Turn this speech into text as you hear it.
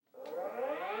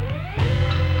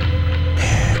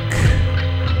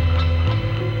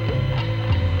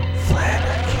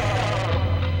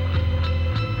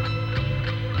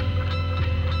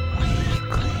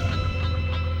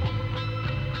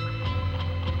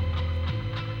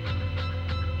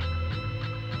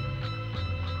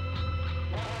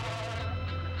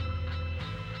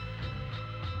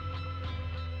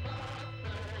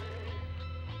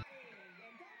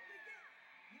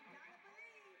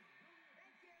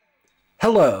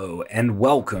Hello and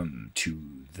welcome to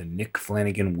the Nick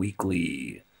Flanagan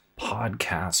Weekly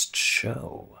podcast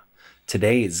show.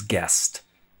 Today's guest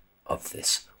of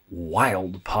this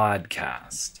wild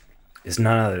podcast is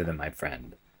none other than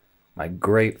my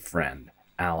great friend,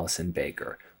 Allison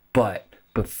Baker. But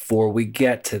before we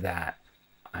get to that,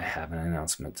 I have an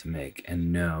announcement to make.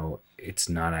 And no, it's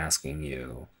not asking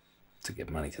you to give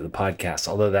money to the podcast,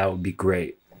 although that would be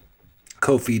great.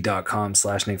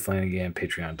 Ko-fi.com/Nick Flanagan,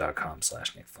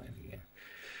 patreon.com/Nick Flanagan.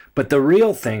 But the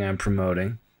real thing I'm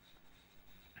promoting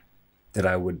that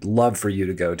I would love for you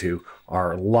to go to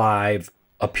are live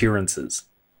appearances,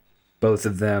 both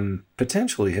of them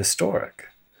potentially historic.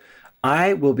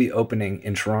 I will be opening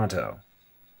in Toronto,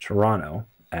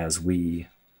 as we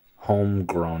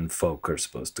homegrown folk are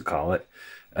supposed to call it,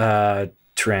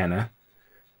 Toronto,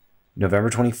 November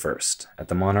 21st at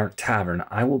the Monarch Tavern.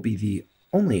 I will be the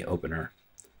only opener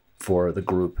for the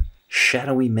group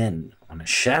Shadowy Men on a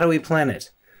Shadowy Planet,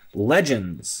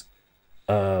 legends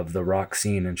of the rock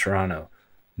scene in Toronto.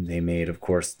 They made, of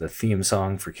course, the theme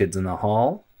song for Kids in the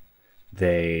Hall.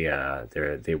 They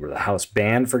were the house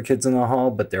band for Kids in the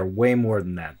Hall, but they're way more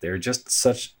than that. They're just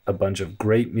such a bunch of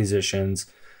great musicians.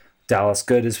 Dallas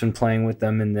Good has been playing with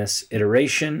them in this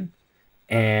iteration,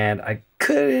 and I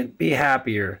couldn't be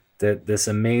happier that this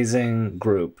amazing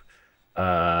group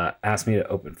asked me to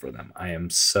open for them. I am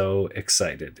so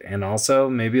excited and also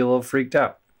maybe a little freaked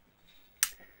out.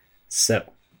 So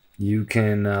you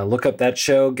can look up that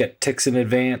show, get tickets,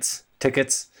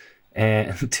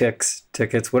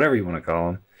 whatever you want to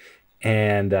call them.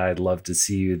 And I'd love to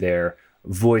see you there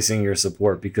voicing your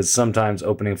support, because sometimes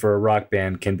opening for a rock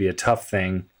band can be a tough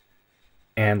thing.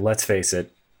 And let's face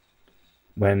it,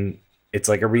 when it's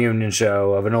like a reunion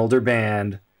show of an older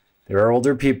band, there are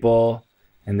older people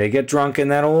and they get drunk in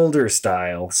that older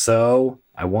style. So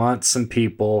I want some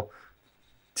people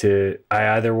I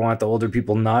either want the older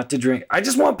people not to drink. I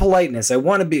just want politeness. I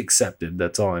want to be accepted.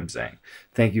 That's all I'm saying.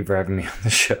 Thank you for having me on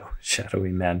the show,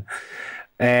 Shadowy Men.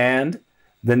 And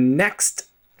the next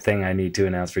thing I need to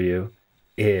announce for you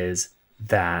is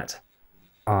that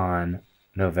on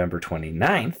November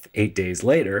 29th, 8 days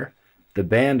later, the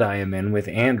band I am in with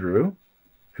Andrew,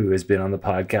 who has been on the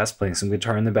podcast playing some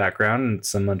guitar in the background in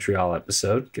some Montreal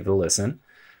episode. Give it a listen.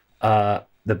 The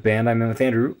band I'm in with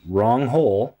Andrew, Wrong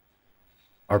Hole,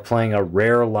 are playing a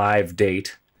rare live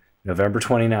date, November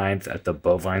 29th at the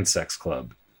Bovine Sex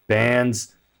Club.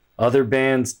 Other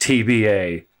bands,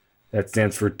 TBA. That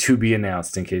stands for to be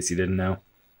announced, in case you didn't know.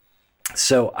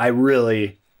 So I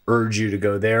really urge you to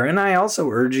go there. And I also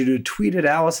urge you to tweet at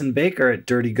Allison Baker at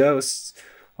Dirty Ghosts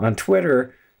on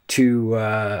Twitter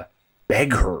to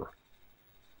beg her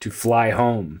to fly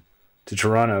home to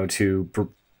Toronto to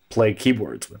play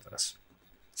keyboards with us.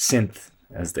 Synth,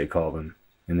 as they call them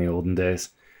in the olden days.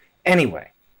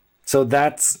 Anyway, so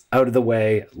that's out of the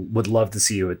way. Would love to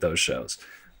see you at those shows.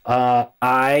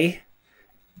 I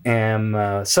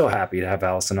am so happy to have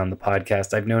Allison on the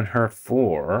podcast. I've known her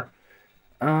for,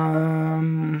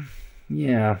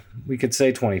 we could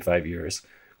say 25 years.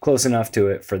 Close enough to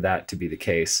it for that to be the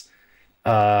case.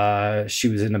 She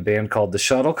was in a band called the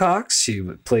Shuttlecocks. She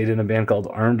played in a band called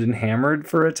Armed and Hammered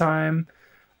for a time.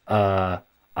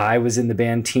 I was in the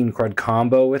band Teen Crud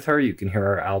Combo with her. You can hear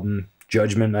our album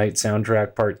Judgment Night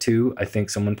Soundtrack Part 2. I think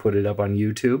someone put it up on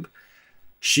YouTube.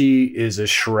 She is a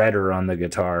shredder on the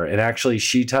guitar. And actually,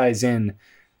 she ties in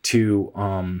to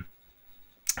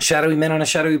Shadowy Men on a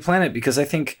Shadowy Planet, because I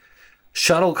think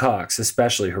Shuttlecocks,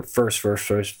 especially her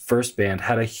first band,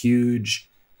 had a huge...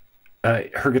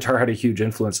 her guitar had a huge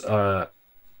influence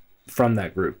from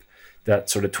that group, that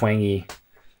sort of twangy,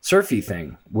 surfy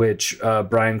thing, which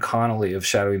Brian Connolly of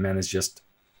Shadowy Men is just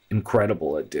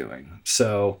incredible at doing.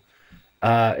 So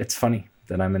it's funny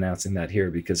that I'm announcing that here,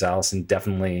 because Allison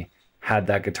definitely had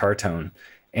that guitar tone.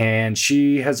 And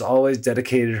she has always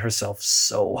dedicated herself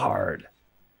so hard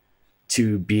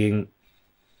to being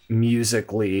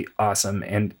musically awesome.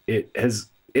 And it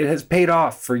has paid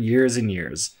off for years and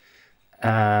years.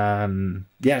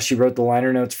 She wrote the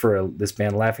liner notes for this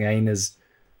band Laughing Hyenas,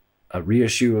 a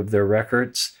reissue of their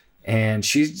records, and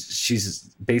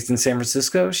she's based in San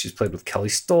Francisco. She's played with Kelly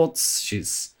Stoltz.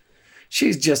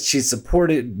 She's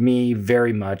supported me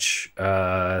very much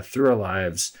through our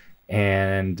lives,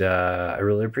 and I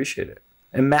really appreciate it.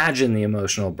 Imagine the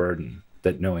emotional burden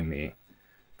that knowing me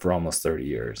for almost 30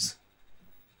 years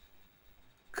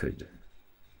could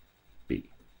be.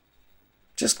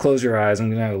 Just close your eyes. I'm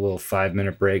going to have a little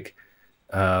 5-minute break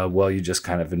while you just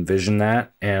kind of envision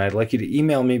that. And I'd like you to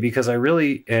email me, because I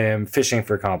really am fishing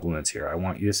for compliments here. I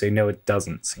want you to say, no, it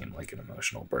doesn't seem like an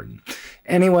emotional burden.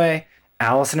 Anyway,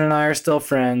 Allison and I are still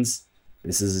friends.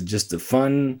 This is just a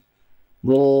fun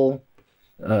little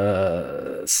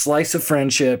slice of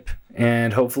friendship,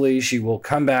 and hopefully she will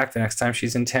come back the next time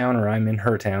she's in town or I'm in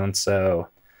her town. So,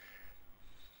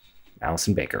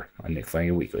 Allison Baker on Nick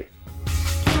Flanagan Weekly.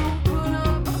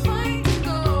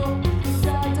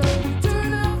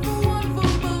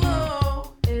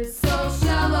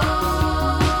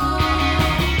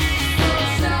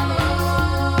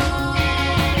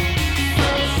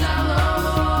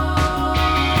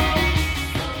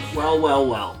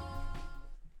 Well.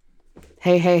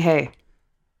 Hey. Hey,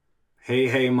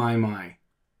 my. My,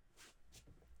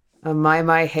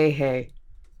 hey.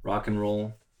 Rock and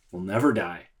roll will never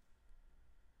die.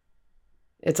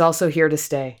 It's also here to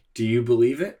stay. Do you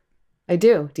believe it? I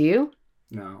do. Do you?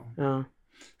 No. Oh.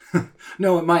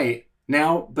 No, it might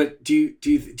now. But do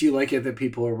you like it that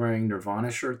people are wearing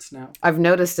Nirvana shirts now? I've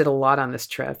noticed it a lot on this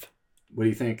trip. What do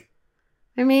you think?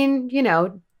 I mean,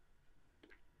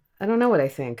 I don't know what I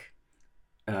think.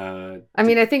 I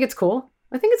think it's cool.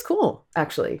 I think it's cool,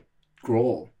 actually.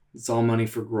 Grohl. It's all money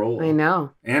for Grohl. I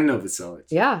know. And Novoselic.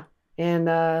 Yeah.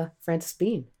 And Frances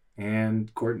Bean.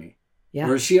 And Courtney. Yeah.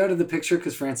 Or is she out of the picture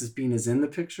because Frances Bean is in the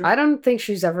picture? I don't think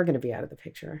she's ever going to be out of the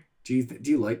picture. Do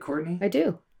you like Courtney? I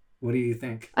do. What do you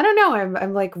think? I don't know.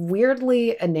 I'm like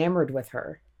weirdly enamored with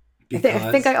her. Because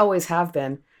I think I always have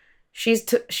been.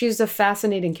 She's a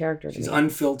fascinating character to me. She's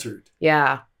unfiltered.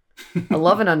 Yeah. I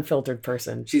love an unfiltered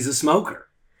person. She's a smoker.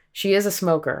 She is a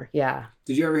smoker, yeah.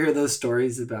 Did you ever hear those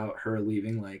stories about her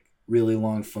leaving like really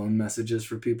long phone messages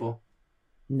for people?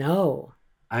 No.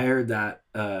 I heard that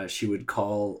she would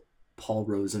call Paul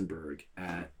Rosenberg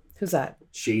at... Who's that?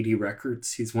 Shady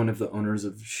Records. He's one of the owners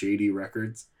of Shady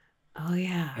Records. Oh,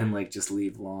 yeah. And like just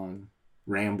leave long,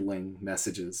 rambling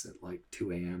messages at like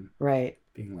 2 a.m. Right.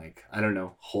 Being like, I don't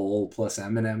know, Hole plus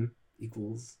Eminem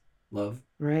equals love.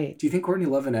 Right. Do you think Courtney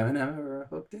Love and Eminem ever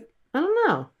hooked it? I don't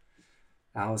know.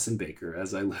 Allison Baker,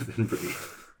 As I Live and Breathe.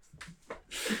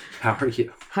 How are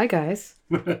you? Hi, guys.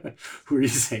 Who are you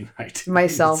saying hi to?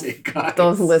 Myself,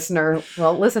 the listener.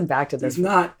 Well, listen back to this. There's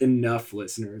not enough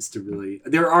listeners to really...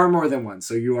 There are more than one,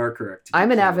 so you are correct.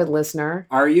 I'm an avid listener.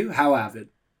 Are you? How avid?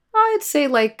 I'd say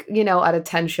out of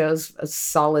 10 shows, a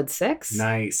solid 6.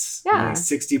 Nice. Yeah. Nice.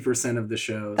 60% of the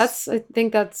shows. I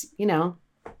think that's.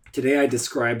 Today I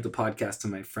described the podcast to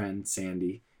my friend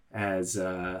Sandy as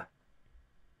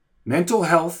mental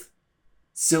health,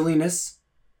 silliness,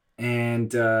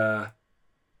 and there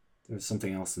was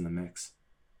something else in the mix.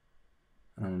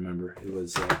 I don't remember. It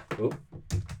was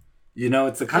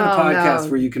it's the kind of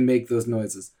podcast where you can make those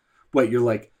noises. What, you're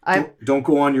like, don't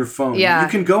go on your phone. Yeah. You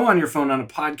can go on your phone on a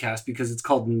podcast because it's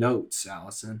called Notes,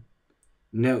 Allison.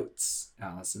 Notes,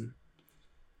 Allison.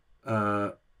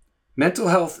 Mental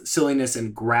health, silliness,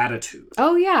 and gratitude.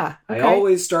 Oh, yeah. Okay. I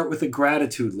always start with a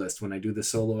gratitude list when I do the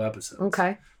solo episodes.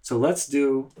 Okay. So let's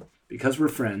do, because we're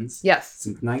friends. Yes.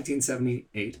 Since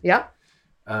 1978. Yep.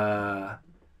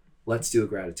 Let's do a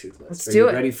gratitude list. Let's do it.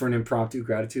 Are you ready for an impromptu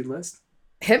gratitude list?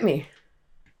 Hit me.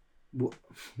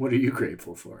 What are you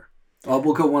grateful for?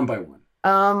 We'll go one by one.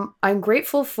 I'm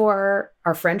grateful for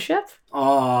our friendship.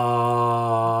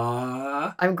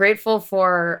 Aww. I'm grateful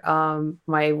for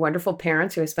my wonderful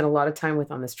parents who I spent a lot of time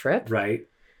with on this trip. Right.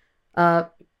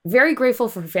 Very grateful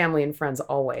for family and friends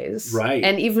always. Right.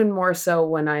 And even more so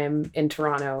when I am in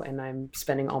Toronto and I'm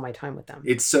spending all my time with them.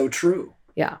 It's so true.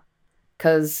 Yeah.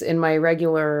 Because in my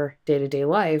regular day-to-day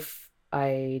life,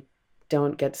 I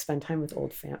don't get to spend time with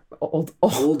old family. Old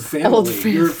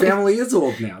family. Your family is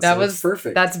old now. It's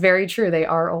perfect. That's very true. They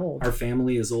are old. Our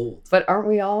family is old. But aren't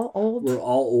we all old? We're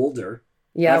all older.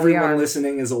 Yeah, Everyone we are.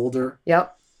 Listening is older.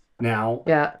 Yep. Now.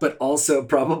 Yeah. But also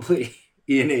probably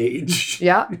in age.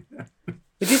 Yeah.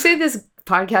 Would you say this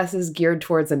podcast is geared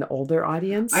towards an older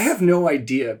audience? I have no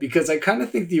idea because I kind of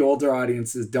think the older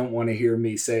audiences don't want to hear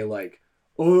me say like,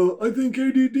 oh, I think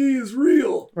ADD is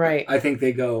real. Right. I think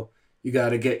they go, you got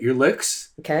to get your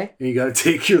licks. Okay. And you got to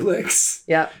take your licks.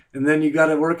 Yep. And then you got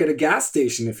to work at a gas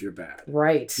station if you're bad.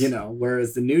 Right.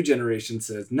 Whereas the new generation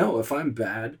says, no, if I'm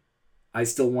bad, I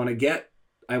still want to get,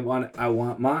 I want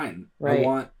mine.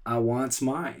 Right. I want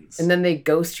mine. And then they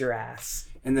ghost your ass.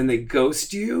 And then they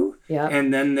ghost you. Yeah.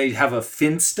 And then they have a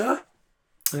Finsta.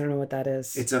 I don't know what that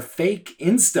is. It's a fake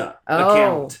Insta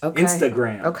account. Okay.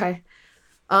 Instagram. Okay.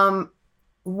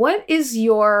 What is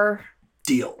your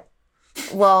deal?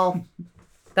 Well,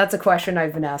 that's a question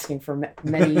I've been asking for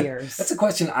many years. That's a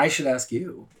question I should ask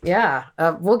you. Yeah.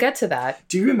 We'll get to that.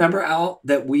 Do you remember, Al,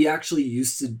 that we actually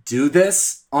used to do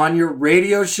this on your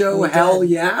radio show? Hell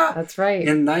yeah. That's right.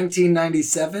 In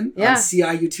 1997 on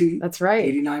CIUT. That's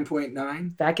right.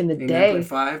 89.9. Back in the day.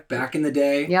 89.5. Back in the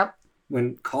day. Yep.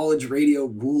 when college radio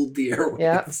ruled the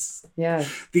airwaves. Yeah.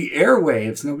 The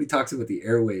airwaves. Nobody talks about the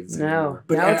airwaves anymore.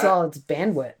 But now it's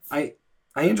bandwidth. I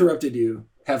interrupted you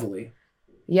heavily.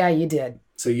 Yeah, you did.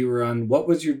 So you were on,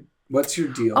 what's your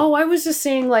deal? Oh, I was just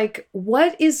saying, like,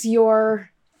 what is your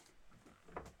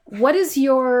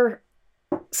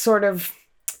sort of,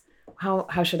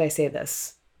 how should I say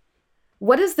this?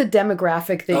 What is the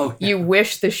demographic that you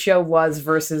wish the show was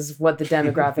versus what the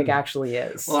demographic actually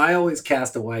is? Well, I always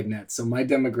cast a wide net. So my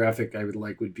demographic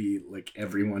would be like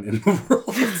everyone in the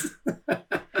world.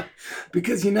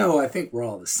 Because, I think we're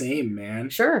all the same, man.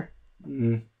 Sure.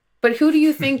 Mm. But who do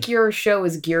you think your show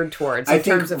is geared towards in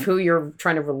terms of who you're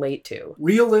trying to relate to?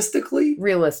 Realistically,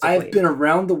 I've been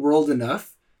around the world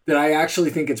enough that I actually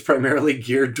think it's primarily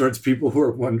geared towards people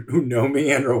who know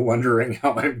me and are wondering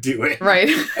how I'm doing. Right.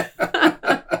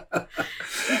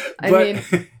 I mean,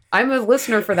 I'm a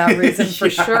listener for that reason, for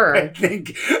sure. I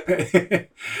think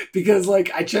because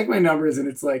I check my numbers and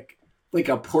it's like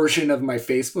a portion of my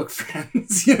Facebook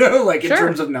friends, in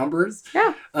terms of numbers.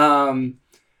 Yeah.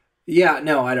 Yeah,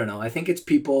 no, I don't know. I think it's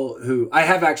people who I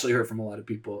have actually heard from a lot of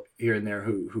people here and there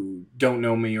who don't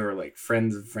know me or like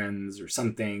friends of friends or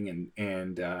something.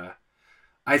 And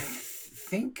I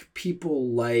think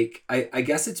people I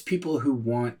guess it's people who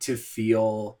want to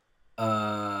feel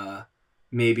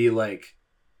maybe like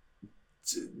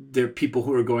they're people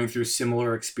who are going through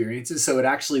similar experiences. So it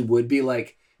actually would be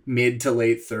like mid to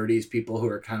late 30s people who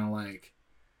are kind of like,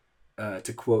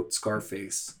 to quote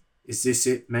Scarface, "Is this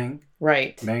it, Meng?"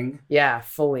 Right. Meng? Yeah,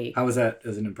 fully. How was that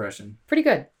as an impression? Pretty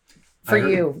good. For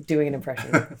you doing an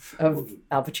impression of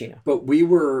Al Pacino. But we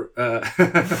were,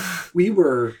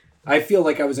 I feel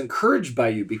like I was encouraged by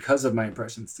you because of my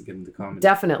impressions to get into comedy.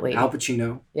 Definitely. Al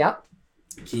Pacino. Yep.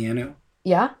 Keanu.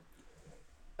 Yeah.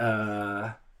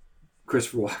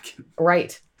 Christopher Walken.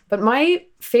 Right. But my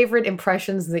favorite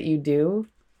impressions that you do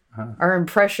are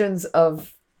impressions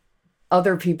of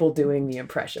other people doing the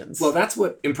impressions. Well, that's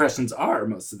what impressions are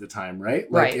most of the time, right?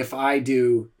 Like if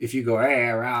you go, "Hey,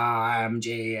 I'm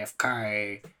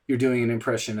JFK," you're doing an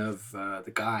impression of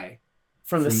the guy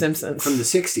from The Simpsons. From the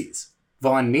 60s.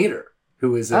 Von Meter,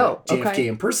 who is a JFK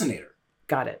impersonator.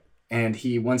 Got it. And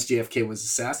once JFK was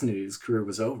assassinated, his career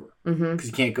was over. Because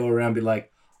you can't go around and be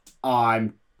like,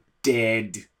 "I'm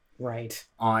dead." Right.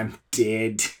 "I'm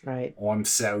dead." Right. "I'm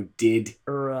so dead."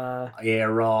 I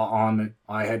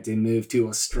had to move to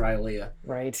Australia.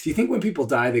 Right. Do you think when people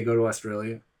die, they go to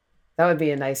Australia? That would be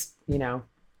a nice,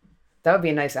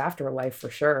 afterlife for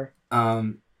sure.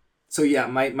 So yeah,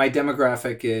 my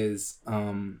demographic is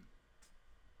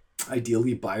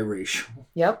ideally biracial.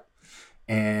 Yep.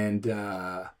 And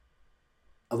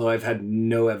although I've had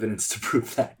no evidence to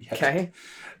prove that yet. Okay.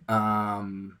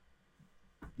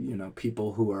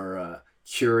 People who are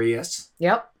curious.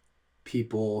 Yep.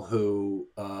 People who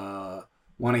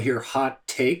want to hear hot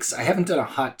takes. I haven't done a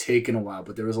hot take in a while,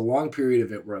 but there was a long period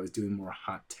of it where I was doing more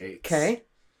hot takes. Okay.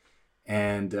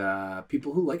 And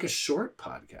people who like a short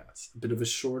podcast, a bit of a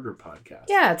shorter podcast.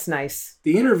 Yeah, it's nice.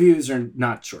 The interviews are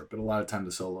not short, but a lot of time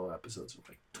the solo episodes are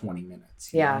like 20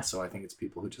 minutes. Yeah. Know? So I think it's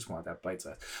people who just want that bite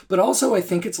size. But also I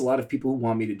think it's a lot of people who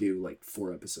want me to do like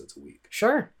 4 episodes a week.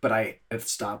 Sure. But I have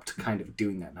stopped kind of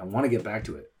doing that and I want to get back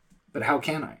to it. But how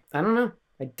can I? I don't know.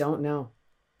 I don't know.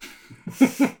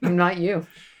 I'm not you.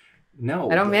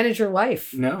 No. I don't manage your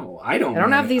life. No, I don't. I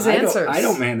don't have these answers. I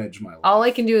don't manage my life. All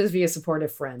I can do is be a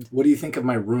supportive friend. What do you think of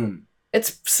my room?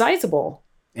 It's sizable.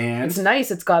 And? It's nice.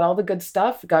 It's got all the good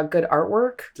stuff. It got good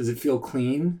artwork. Does it feel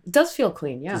clean? It does feel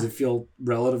clean, yeah. Does it feel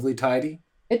relatively tidy?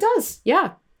 It does,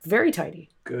 yeah. Very tidy.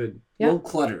 Good. Yeah. A little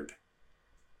cluttered.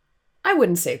 I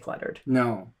wouldn't say cluttered.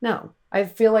 No. I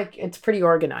feel like it's pretty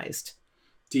organized.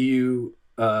 Do you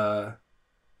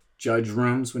judge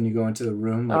rooms when you go into the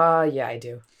room? Yeah, I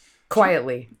do.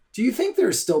 Quietly. Do you think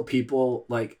there's still people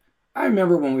like, I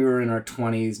remember when we were in our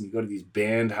 20s and you go to these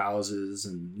band houses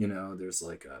and, there's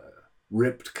like a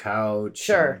ripped couch.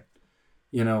 Sure.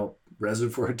 And,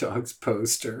 Reservoir Dogs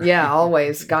poster. Yeah,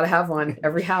 always. Got to have one.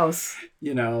 Every house.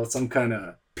 Some kind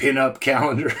of pin-up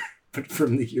calendar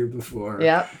from the year before.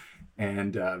 Yep.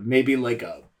 And maybe like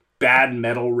a bad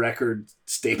metal record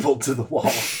stapled to the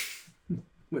wall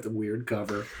with a weird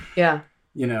cover. Yeah.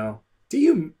 Do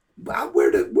you... Wow,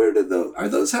 are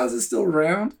those houses still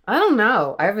around? I don't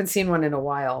know. I haven't seen one in a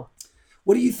while.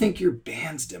 What do you think your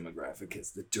band's demographic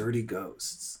is? The Dirty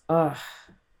Ghosts. I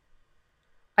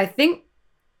think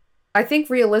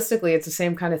realistically it's the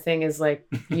same kind of thing as like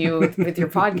you with your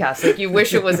podcast. Like you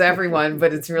wish it was everyone,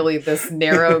 but it's really this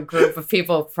narrow group of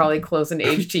people probably close in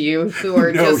age to you who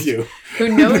are who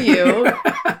know you,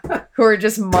 who are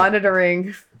just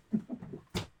monitoring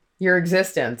your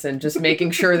existence and just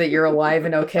making sure that you're alive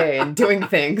and okay and doing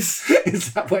things.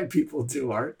 Is that why people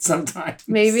do art sometimes?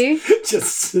 Maybe.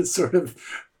 Just to sort of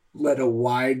let a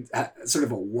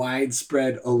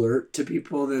widespread alert to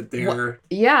people that they're...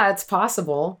 Yeah, it's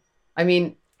possible. I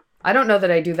mean, I don't know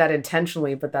that I do that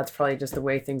intentionally, but that's probably just the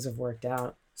way things have worked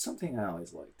out. Something I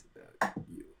always liked about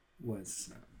you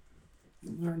was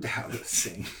you learned how to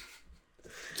sing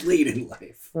late in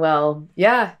life. Well,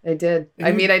 yeah, I did. And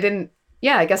I mean, I didn't...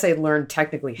 Yeah, I guess I learned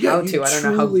technically how to. I don't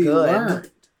know how truly good.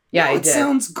 Learned. Yeah, No, I it did.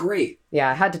 sounds great.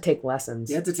 Yeah, I had to take lessons.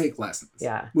 You had to take lessons.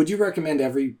 Yeah. Would you recommend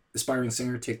every aspiring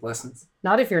singer take lessons?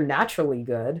 Not if you're naturally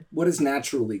good. What does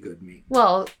naturally good mean?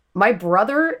 Well, my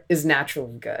brother is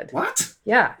naturally good. What?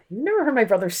 Yeah. You've never heard my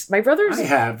brother's... My brother's... I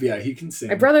have, yeah, he can sing.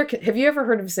 My brother... Have you ever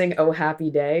heard him sing Oh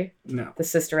Happy Day? No. The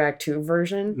Sister Act 2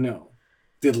 version? No.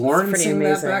 Did Lauren pretty sing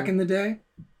amazing. that back in the day?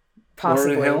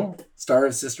 Possibly. Lauren Hill, star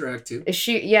of Sister Act 2. Is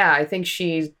she... Yeah, I think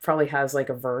she probably has like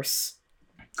a verse.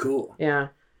 Cool. Yeah.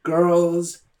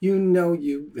 Girls, you know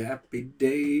you happy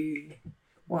day.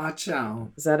 Watch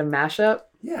out. Is that a mashup?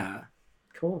 Yeah.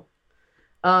 Cool.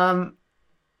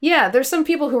 Yeah, there's some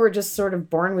people who are just sort of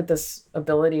born with this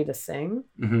ability to sing.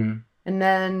 Mm-hmm. And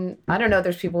then, I don't know,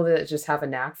 there's people that just have a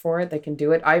knack for it. They can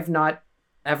do it. I've not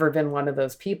ever been one of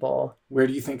those people. Where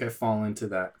do you think I fall into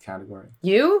that category?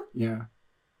 You? Yeah.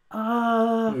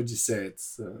 What would you say?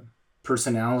 It's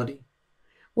personality?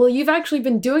 Well, you've actually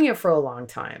been doing it for a long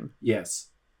time. Yes.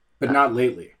 But not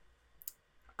lately.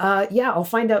 Yeah, I'll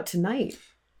find out tonight.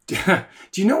 Do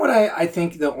you know what I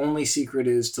think the only secret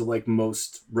is to like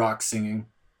most rock singing?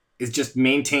 Is just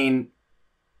maintain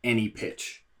any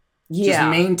pitch. Yeah. Just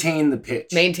maintain the pitch.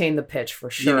 Maintain the pitch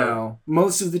for sure. You know,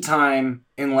 most of the time,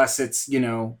 unless it's, you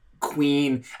know,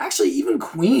 Queen. Actually, even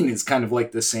Queen is kind of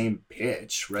like the same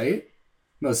pitch, right?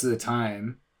 Most of the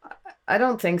time. I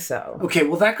don't think so. Okay,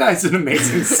 well, that guy's an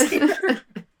amazing singer.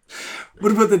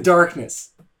 What about The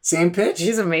Darkness? Same pitch?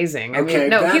 He's amazing. I Okay, mean,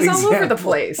 no, bad he's all over the example.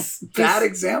 place. Bad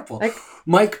example. Like-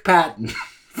 Mike Patton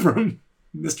from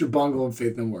Mr. Bungle and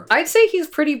Faith and Work. I'd say he's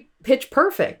pretty pitch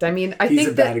perfect. I mean, I He's think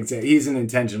a bad that example. He's an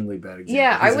intentionally bad example.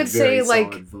 Yeah, I He's a would very say,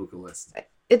 like- solid vocalist.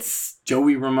 it's...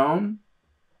 Joey Ramone?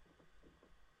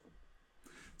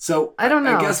 So I don't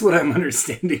know. I guess what I'm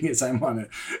understanding is I'm on a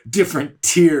different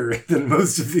tier than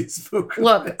most of these vocalists.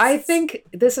 Look, I think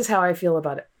this is how I feel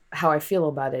about it. How I feel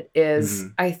about it is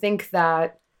Mhm. I think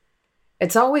that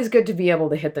it's always good to be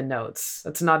able to hit the notes.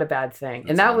 That's not a bad thing.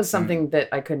 That's And that right. was something that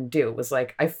I couldn't do. It was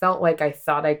like I felt like I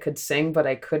thought I could sing, but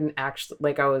I couldn't actually,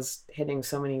 like I was hitting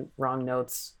so many wrong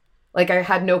notes. Like I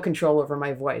had no control over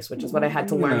my voice, which is what I had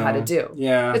to You learn how to know, do.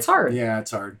 Yeah. It's hard. Yeah,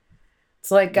 it's hard. It's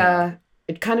like Yeah.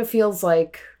 it kind of feels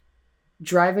like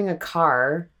driving a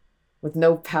car with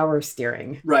no power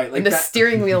steering. Right. Like And the that.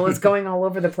 steering wheel is going all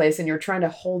over the place and you're trying to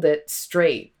hold it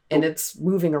straight and it's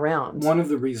moving around. One of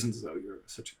the reasons, though, you're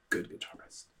such a good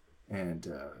guitarist and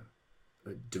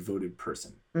a devoted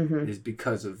person Mhm. is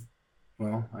because of,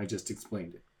 well, I just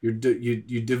explained it. You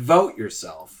devote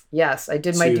yourself Yes, I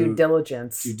did my to- due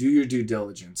diligence. to do your due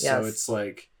diligence. So Yes. it's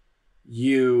like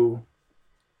you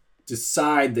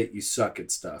decide that you suck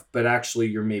at stuff, but actually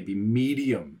you're maybe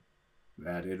medium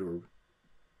at it or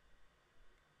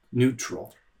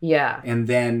neutral. Yeah. And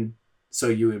then so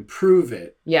you improve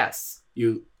it. Yes.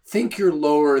 You think you're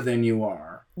lower than you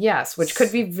are. Yes, which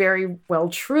could be very well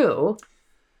true.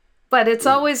 But it's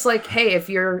always like, hey, if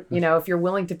you're, if you're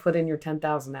willing to put in your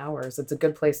 10,000 hours, it's a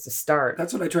good place to start.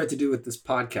 That's what I tried to do with this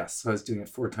podcast. So I was doing it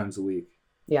 4 times a week.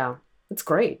 Yeah. It's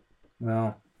great.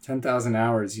 Well, 10,000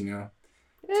 hours,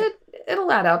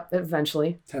 It'll add up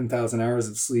eventually. 10,000 hours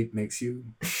of sleep makes you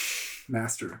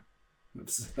master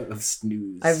of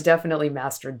snooze. I've definitely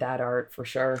mastered that art for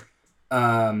sure.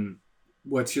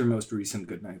 What's your most recent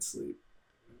good night's sleep?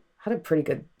 Had a pretty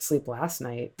good sleep last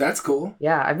night. That's cool.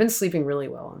 Yeah, I've been sleeping really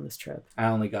well on this trip. I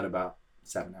only got about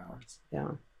 7 hours.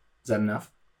 Yeah. Is that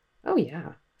enough? Oh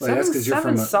yeah. Well, that's 'cause you're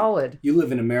from seven's solid. You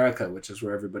live in America, which is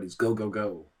where everybody's go, go,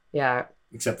 go. Yeah,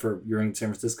 Except for you're in San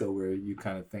Francisco where you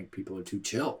kind of think people are too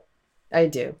chill. I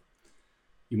do.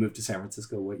 You moved to San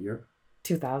Francisco what year?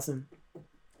 2000.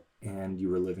 And you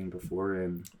were living before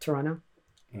in... Toronto.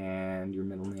 And your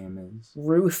middle name is...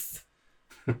 Ruth.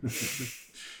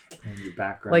 And your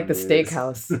background Like the is-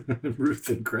 steakhouse. Ruth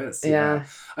and Chris. Yeah.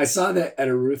 I saw that at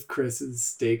a Ruth Chris's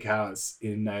steakhouse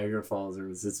in Niagara Falls. There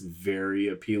was this very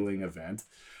appealing event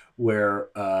where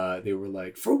they were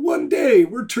like, for one day,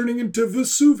 we're turning into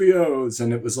Vesuvios.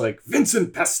 And it was like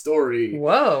Vincent Pastore,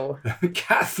 Whoa.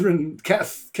 Kathleen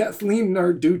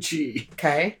Narducci.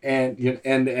 Okay.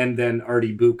 And then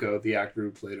Artie Bucco, the actor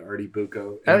who played Artie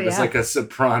Bucco. And Oh, it was yeah. like a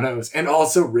Sopranos. And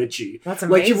also Richie. That's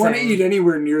Like, you want to amazing. eat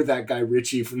anywhere near that guy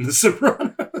Richie from The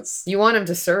Sopranos. You want him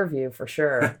to serve you for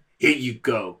sure. Here you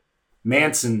go.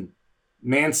 Manson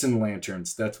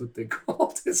lanterns. That's what they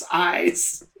called his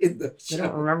eyes in the I don't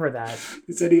show. remember that.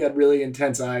 They said he had really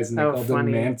intense eyes, and they Oh, called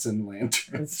funny. them Manson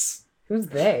lanterns. Who's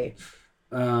they?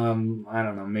 I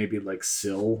don't know. Maybe like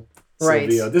Syl.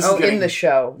 Right. Sylvia. This Oh, is getting in the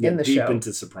show. In the deep show.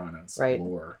 into Sopranos Right.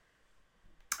 lore.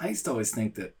 I used to always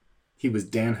think that he was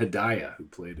Dan Hedaya who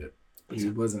played it. He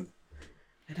wasn't.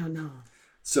 I don't know.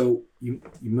 So you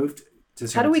moved to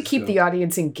San How do we keep Francisco. the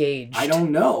audience engaged? I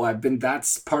don't know.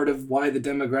 That's part of why the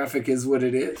demographic is what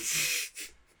it is.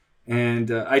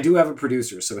 And I do have a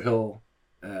producer, so he'll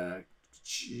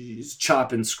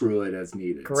chop and screw it as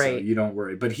needed. Great. So you don't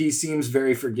worry. But he seems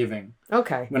very forgiving.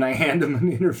 Okay. When I hand him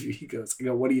an interview, I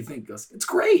go, what do you think? He goes, it's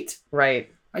great. Right.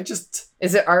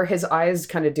 Are his eyes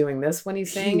kind of doing this when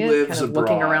he's saying He it? lives Kind of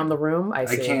looking abroad. around the room? I I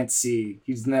see. can't see.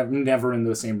 He's never in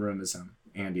the same room as him.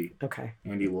 Andy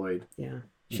Lloyd. Yeah.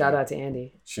 Shout out to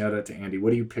Andy. Shout out to Andy.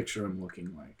 What do you picture him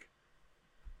looking like?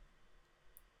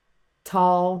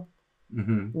 Tall,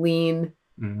 Mm-hmm. lean,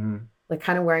 Mm-hmm. like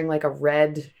kind of wearing like a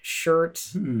red shirt,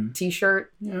 Hmm.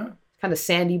 t-shirt, Yeah. kind of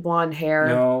sandy blonde hair,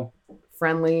 No.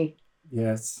 friendly,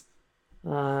 Yes.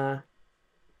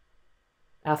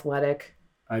 athletic.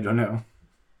 I don't know.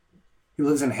 He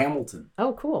lives in Hamilton.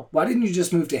 Oh, cool. Why didn't you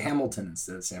just move to Hamilton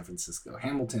instead of San Francisco?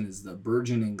 Hamilton is the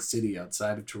burgeoning city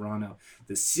outside of Toronto,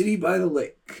 the city by the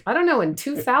lake. I don't know. In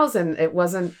 2000, it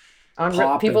wasn't on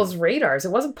Popping. people's radars.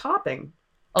 It wasn't popping.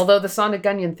 Although the Sonic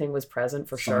Onion thing was present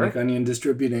for Sonic sure. Onion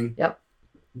Distributing. Yep.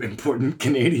 Important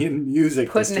Canadian music.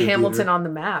 Putting distributor. Hamilton on the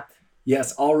map.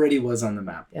 Yes, already was on the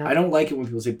map. Yeah. I don't like it when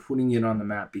people say putting it on the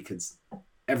map because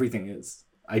everything is.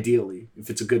 Ideally, if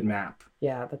it's a good map,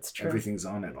 Yeah, that's true. everything's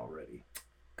on it already.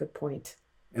 Good point.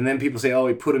 And then people say, oh,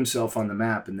 he put himself on the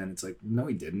map. And then it's like, no,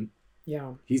 he didn't.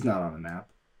 Yeah. He's not on the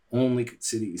map. Only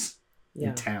cities Yeah.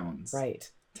 and towns.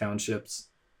 Right. Townships,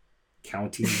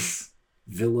 counties,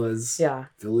 villas, Yeah.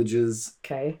 villages.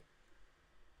 Okay.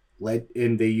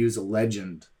 And they use a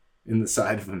legend in the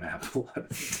side of a map a lot of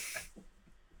the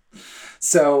time.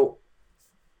 So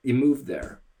you moved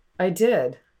there. I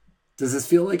did. Does this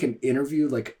feel like an interview,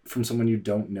 like from someone you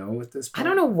don't know at this point? I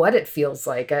don't know what it feels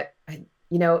like.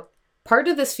 Part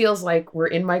of this feels like we're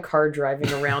in my car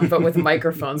driving around, but with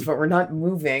microphones, but we're not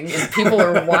moving, and people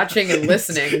are watching and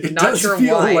listening. It Not does sure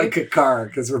feel why. like a car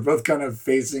because we're both kind of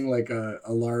facing like a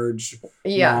large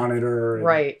Yeah. monitor. And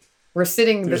Right. We're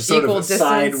sitting the there's sort equal of a distance.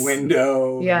 side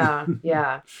window. Yeah.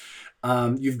 Yeah.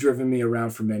 You've driven me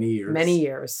around for many years. Many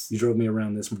years. You drove me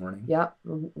around this morning. Yep.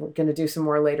 We're going to do some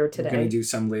more later today. We're going to do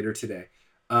some later today.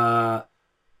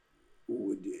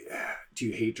 Do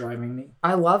you hate driving me?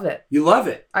 I love it. You love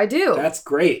it. I do. That's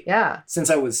great. Yeah. Since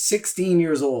I was 16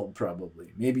 years old,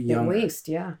 probably. Maybe younger. At least.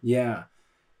 Yeah. Yeah.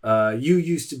 You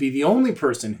used to be the only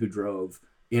person who drove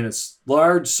in a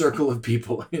large circle of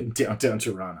people in downtown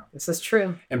Toronto. This is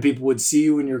true. And people would see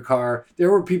you in your car.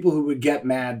 There were people who would get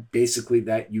mad basically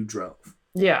that you drove,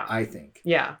 Yeah. I think.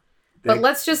 Yeah. They, But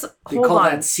let's just they hold call on.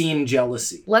 that scene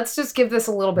jealousy. Let's just give this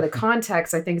a little bit of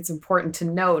context. I think it's important to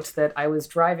note that I was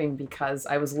driving because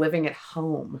I was living at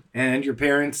home. And your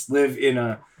parents live in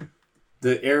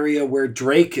the area where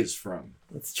Drake is from.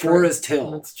 That's true. Forest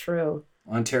Hill, That's true.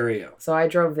 Ontario, So I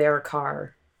drove their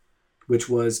car. which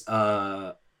was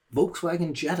a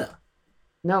Volkswagen Jetta.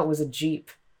 No, it was a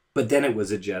Jeep. But then it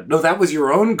was a Jetta. No, that was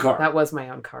your own car. That was my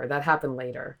own car. That happened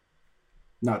later.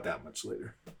 Not that much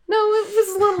later. No,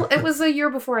 it was a year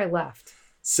before I left.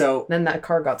 So, Then that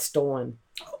car got stolen.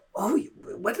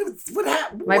 what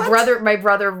happened? My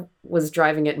brother was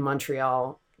driving it in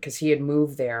Montreal because he had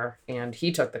moved there and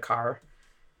he took the car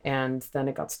and then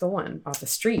it got stolen off the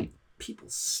street. People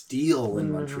steal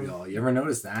in Montreal. You ever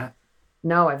notice that?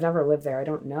 No, I've never lived there. I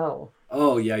don't know.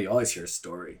 Oh, yeah, you always hear a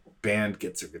story. Band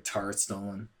gets their guitar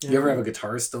stolen. You ever have a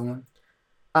guitar stolen?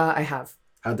 I have.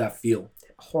 How'd that feel?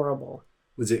 Horrible.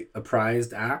 Was it a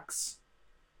prized axe?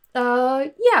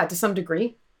 Yeah, to some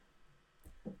degree.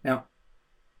 Now,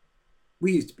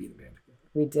 we used to be in a band together.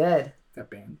 We did. That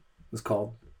band was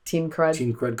called Teen Crud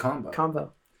Teen Crud Combo.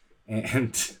 combo.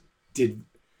 And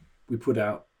we put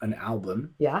out an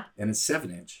album Yeah. and a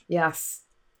 7-inch. Yes.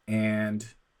 And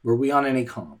were we on any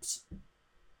comps?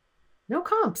 No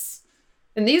comps.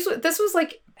 And this was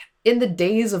like in the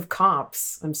days of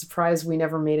comps. I'm surprised we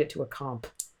never made it to a comp.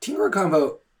 Teen Crud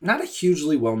Combo, not a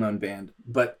hugely well-known band,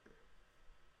 but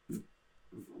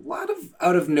lot of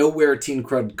out of nowhere teen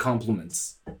crud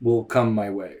compliments will come my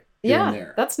way here and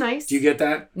there. That's nice. Do you get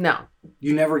that? No.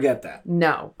 You never get that?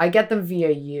 No. I get them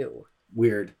via you.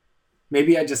 Weird.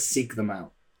 Maybe I just seek them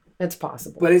out. It's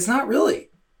possible. But it's not really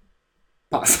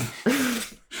possible.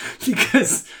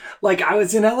 Because, like, I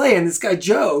was in LA and this guy,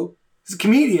 Joe, who's a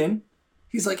comedian,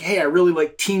 he's like, hey, I really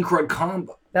like Teen Crud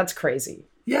Combo. That's crazy.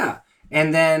 Yeah.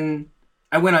 And then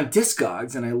I went on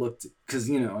Discogs and I looked, because,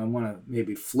 you know, I want to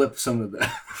maybe flip some of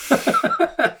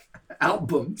the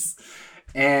albums.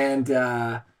 And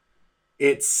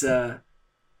it's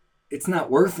not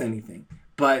worth anything.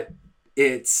 But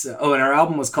it's, and our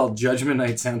album was called Judgment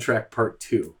Night Soundtrack Part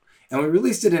 2. And we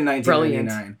released it in 1999.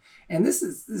 Brilliant. And this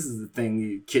is the thing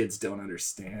you kids don't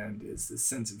understand is the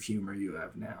sense of humor you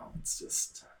have now. It's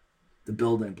just the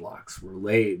building blocks were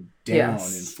laid down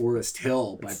in Forest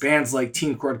Hill by bands like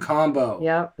Teen Crud Combo.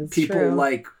 Yeah, it's people true.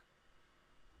 like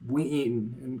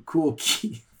Ween and Cool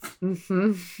Keith.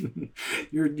 Mm-hmm.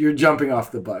 You're jumping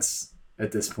off the bus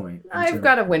at this point. I've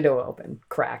got a window open,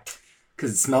 cracked.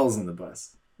 Because it smells in the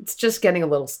bus. It's just getting a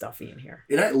little stuffy in here.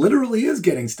 It literally is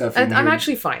getting stuffy. I'm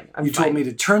actually fine. You told me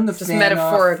to turn the just fan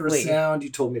off for metaphorically. sound.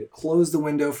 You told me to close the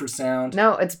window for sound.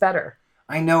 No, it's better.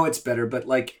 I know it's better, but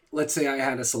like, let's say I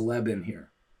had a celeb in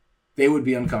here. They would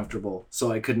be uncomfortable,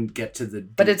 so I couldn't get to the...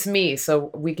 But it's me,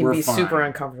 so we can We're be fine. super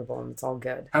uncomfortable, and it's all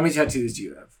good. How many tattoos do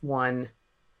you have? 1.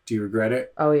 Do you regret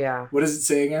it? Oh, yeah. What does it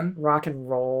say again? Rock and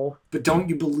roll. But don't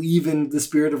you believe in the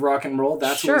spirit of rock and roll?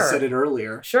 That's what we said it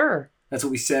earlier. Sure. That's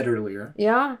what we said earlier.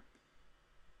 Yeah.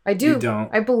 I do. You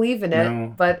don't. I believe in it,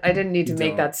 No, but I didn't need to you make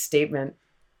don't. that statement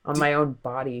on my own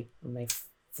body, on my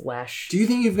flesh. Do you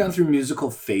think you've gone through musical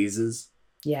phases?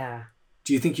 Yeah.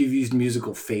 Do you think you've used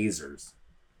musical phasers?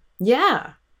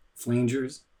 Yeah.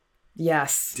 Flangers?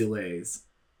 Yes. Delays?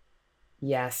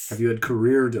 Yes. Have you had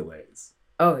career delays?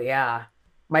 Oh, yeah.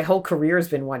 My whole career has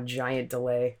been one giant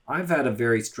delay. I've had a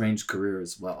very strange career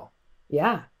as well.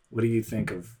 Yeah. What do you think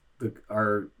of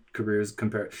our careers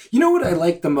compared? You know what I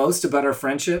like the most about our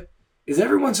friendship? Is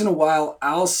every once in a while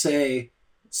I'll say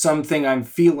something I'm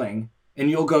feeling and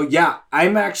you'll go, yeah,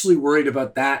 I'm actually worried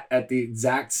about that at the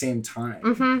exact same time.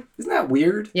 Mm-hmm. Isn't that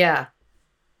weird? Yeah.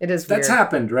 It is weird. That's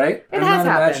happened, right? It I'm has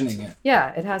not happened. imagining it.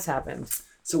 Yeah, it has happened.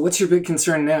 So what's your big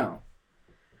concern now?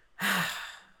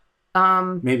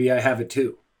 Maybe I have it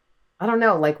too. I don't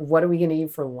know. Like, what are we going to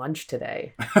eat for lunch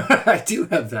today? I do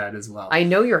have that as well. I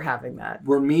know you're having that.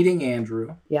 We're meeting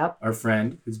Andrew, Yep. our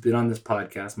friend who's been on this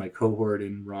podcast, my cohort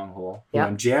in Wronghole, who Yep.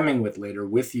 I'm jamming with later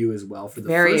with you as well. For the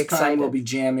Very first time, excited. we'll be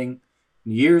jamming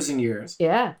in years and years.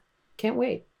 Yeah. Can't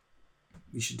wait.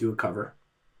 We should do a cover.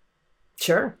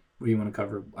 Sure. What do you want to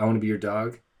cover? I Want to Be Your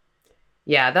Dog?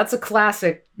 Yeah, that's a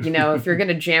classic. You know, if you're going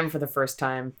to jam for the first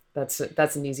time, that's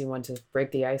an easy one to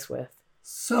break the ice with.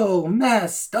 So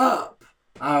messed up.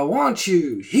 I want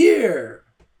you here.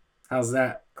 How's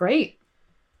that? Great.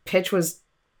 Pitch was,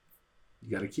 You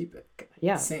got to keep it.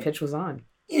 yeah, Same. pitch was on.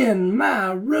 In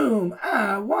my room,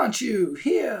 I want you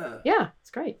here. Yeah, it's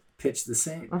great. Pitch the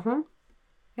same. Uh-huh.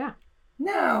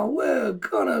 Now we're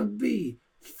gonna be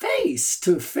face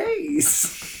to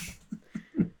face.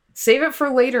 Save it for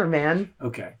later, man.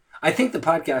 Okay. I think the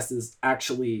podcast is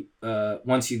actually,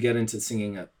 once you get into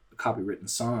singing a copywritten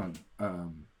song,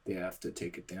 they have to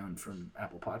take it down from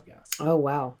Apple Podcasts. Oh,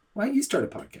 wow. Why don't you start a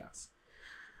podcast?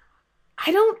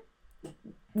 I don't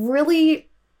really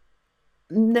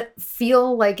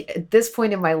feel like at this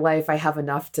point in my life I have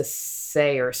enough to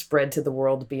say or spread to the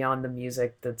world beyond the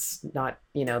music that's not,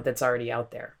 that's already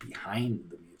out there. Behind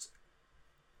the music.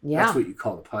 Yeah. That's what you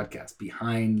call the podcast,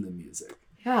 behind the music.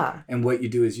 Yeah. And what you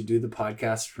do is you do the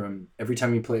podcast from every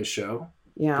time you play a show,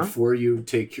 Yeah. before you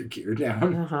take your gear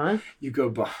down, Uh-huh. you go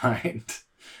behind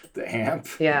the amp.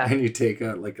 Yeah. And you take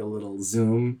a little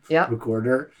Zoom Yep.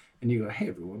 recorder and you go, hey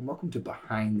everyone, welcome to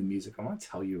Behind the Music. I want to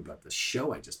tell you about the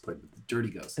show I just played with the Dirty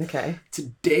Ghosts. Okay.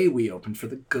 Today we opened for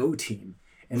the Go Team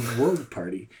and World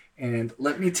Party. And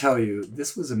let me tell you,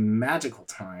 this was a magical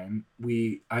time.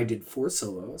 I did 4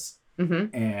 solos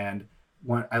Mm-hmm. and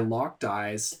I locked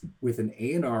eyes with an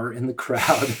A&R in the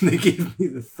crowd and they gave me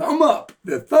the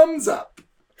thumbs up.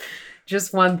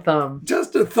 Just one thumb.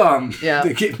 Just a thumb. Yeah.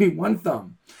 They gave me one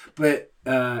thumb. But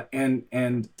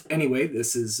and anyway,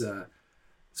 this is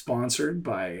sponsored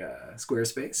by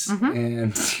Squarespace, Mhm.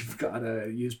 and you've got to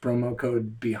use promo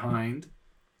code BEHIND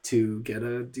to get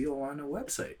a deal on a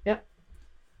website. Yep.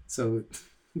 So,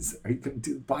 are you going to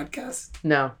do the podcast?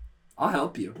 No. I'll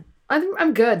help you.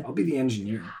 I'm good. I'll be the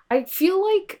engineer. I feel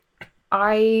like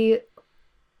I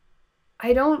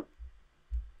don't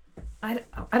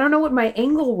know what my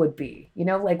angle would be.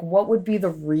 Like what would be the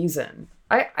reason?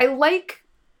 I like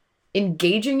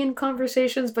engaging in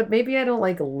conversations, but maybe I don't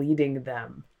like leading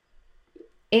them.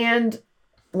 And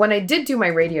when I did do my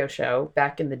radio show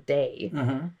back in the day,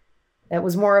 that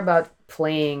was more about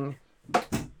playing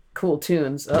cool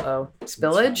tunes.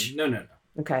 Spillage? No.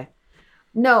 Okay.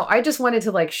 No, I just wanted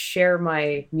to like share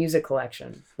my music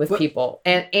collection with people.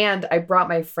 And I brought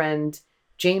my friend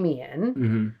Jamie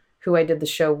in, who I did the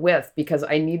show with, because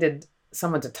I needed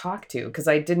someone to talk to, because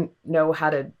I didn't know how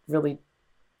to really,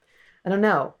 I don't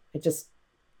know. I just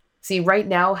see right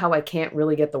now how I can't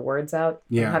really get the words out.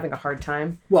 Yeah. I'm having a hard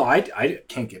time. Well, I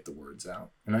can't get the words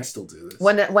out, and I still do this.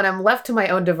 When I'm left to my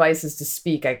own devices to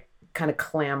speak, I kind of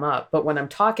clam up. But when I'm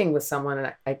talking with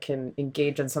someone, I can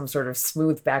engage in some sort of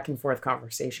smooth back and forth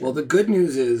conversation. Well, the good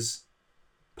news is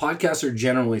podcasts are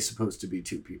generally supposed to be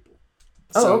two people.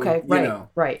 Oh, So, okay. Right.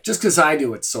 Right. Just because I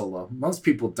do it solo. Most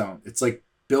people don't. It's like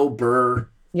Bill Burr.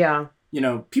 Yeah.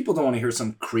 People don't want to hear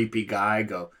some creepy guy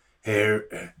go, hey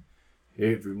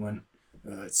everyone.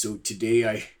 So today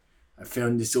I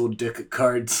found this old deck of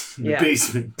cards in the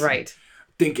basement. Right.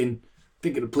 Thinking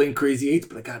of playing Crazy Eights,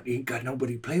 but I ain't got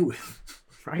nobody to play with.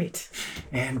 Right.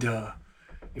 And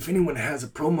if anyone has a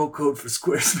promo code for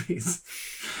Squarespace,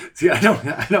 see, I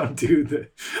don't do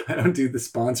the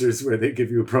sponsors where they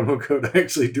give you a promo code. I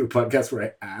actually do a podcast where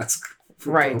I ask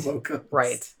for promo codes.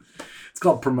 Right. It's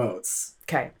called Promotes.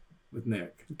 Okay. With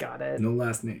Nick. Got it. No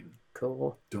last name.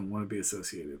 Cool. Don't want to be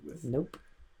associated with. Nope.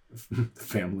 The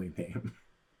family name.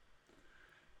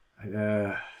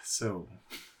 So.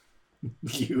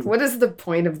 What is the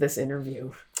point of this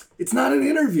interview? It's not an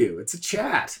interview. It's a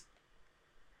chat.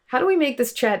 How do we make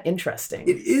this chat interesting?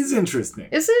 It is interesting.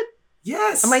 Is it?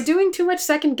 Yes. Am I doing too much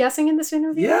second guessing in this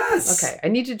interview? Yes. Okay. I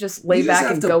need to just lay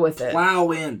back and go with it.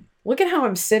 Plow in. Look at how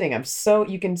I'm sitting.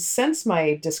 You can sense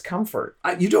my discomfort.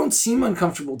 You don't seem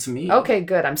uncomfortable to me. Okay,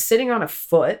 good. I'm sitting on a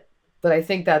foot, but I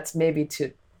think that's maybe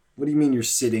too... What do you mean you're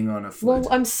sitting on a foot? Well,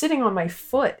 I'm sitting on my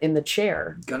foot in the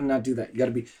chair. You gotta not do that. You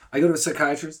gotta be... I go to a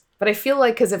psychiatrist. But I feel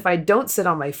like, because if I don't sit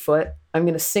on my foot, I'm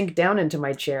going to sink down into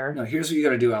my chair. No, here's what you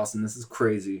gotta do, Allison. This is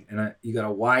crazy. And you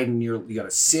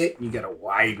gotta sit and you gotta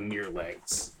widen your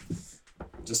legs.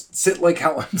 Just sit like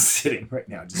how I'm sitting right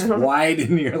now. Just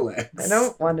widen your legs. I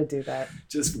don't want to do that.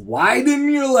 Just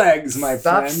widen your legs, my friend.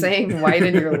 Stop saying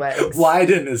widen your legs.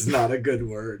 Widen is not a good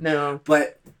word. No.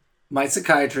 But my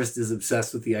psychiatrist is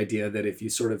obsessed with the idea that if you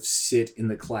sort of sit in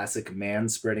the classic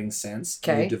man-spreading sense,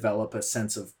 you develop a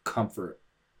sense of comfort.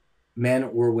 Men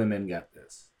or women get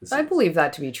this. I believe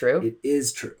that to be true. It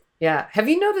is true. Yeah. Have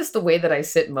you noticed the way that I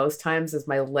sit most times is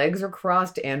my legs are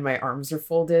crossed and my arms are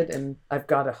folded, and I've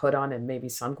got a hood on and maybe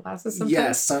sunglasses sometimes?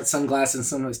 Yes, sunglasses and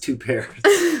sometimes two pairs.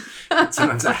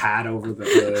 Sometimes a hat over the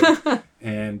hood.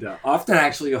 And often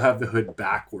actually you'll have the hood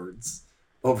backwards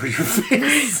over your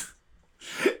face.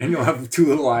 And you'll have two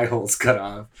little eye holes cut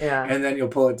off. Yeah. And then you'll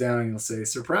pull it down and you'll say,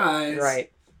 surprise.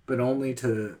 Right. But only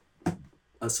to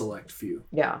a select few.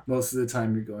 Yeah. Most of the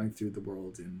time you're going through the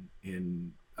world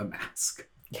in a mask.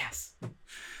 Yes.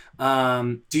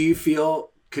 Do you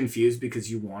feel confused because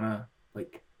you want to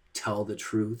like tell the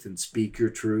truth and speak your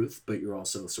truth, but you're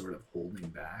also sort of holding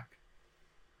back?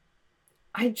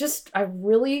 I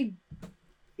really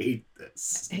hate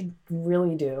this. I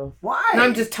really do. Why? No,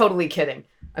 I'm just totally kidding.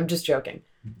 I'm just joking.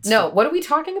 No, what are we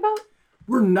talking about?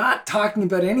 We're not talking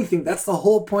about anything. That's the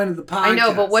whole point of the podcast. I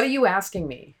know, but what are you asking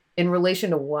me? In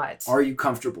relation to what? Are you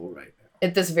comfortable right now?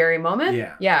 At this very moment?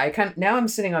 Yeah. Yeah, now I'm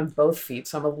sitting on both feet,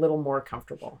 so I'm a little more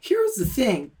comfortable. Here's the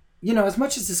thing. As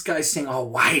much as this guy's saying, oh,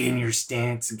 widen your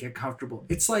stance and get comfortable,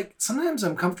 it's like sometimes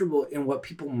I'm comfortable in what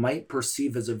people might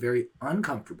perceive as a very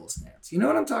uncomfortable stance. You know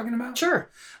what I'm talking about?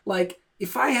 Sure. Like,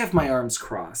 if I have my arms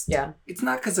crossed, it's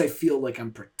not because I feel like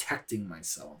I'm protecting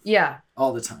myself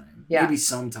all the time. Yeah. Maybe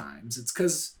sometimes. It's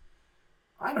because,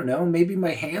 I don't know, maybe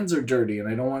my hands are dirty and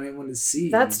I don't want anyone to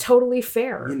see. That's totally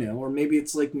fair. Or maybe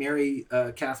it's like Mary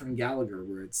Catherine Gallagher,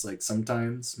 where it's like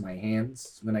sometimes my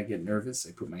hands, when I get nervous,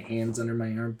 I put my hands under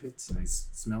my armpits and I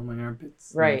smell my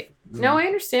armpits. Right. No, I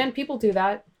understand. People do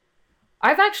that.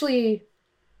 I've actually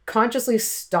consciously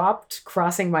stopped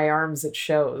crossing my arms at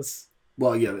shows.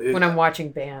 Well, yeah. When I'm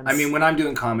watching bands. I mean, when I'm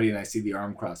doing comedy and I see the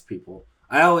arm crossed people,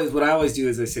 what I always do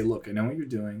is I say, look, I know what you're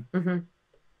doing. Mm-hmm.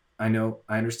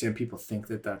 I understand people think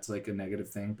that that's like a negative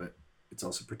thing, but it's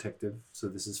also protective. So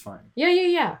this is fine.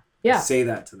 Yeah. I say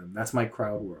that to them. That's my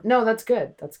crowd work. No, that's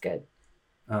good. That's good.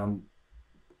 Do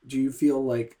you feel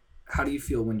like, how do you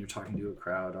feel when you're talking to a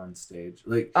crowd on stage?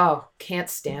 Like, oh, can't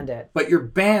stand it. But your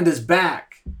band is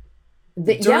back.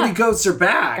 Dirty Ghosts are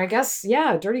back. I guess,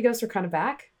 yeah. Dirty Ghosts are kind of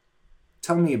back.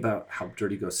 Tell me about how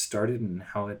Dirty Ghosts started and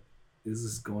how it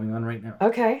is going on right now.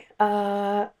 Okay.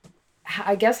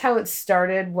 I guess how it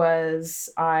started was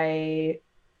I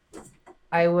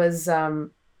was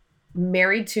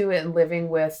married to and living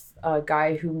with a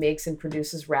guy who makes and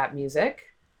produces rap music.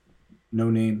 No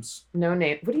names. No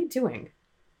name. What are you doing?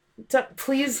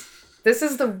 Please, this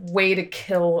is the way to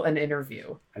kill an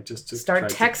interview. I just start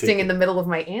texting in the middle of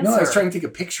my answer. No, I was trying to take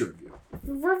a picture of you.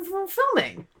 We're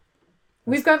filming.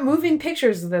 We've got moving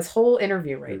pictures of this whole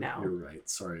interview right now. You're right.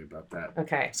 Sorry about that.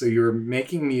 Okay. So you were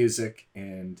making music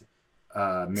and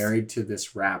married to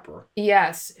this rapper.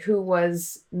 Yes, who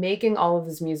was making all of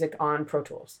his music on Pro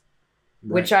Tools,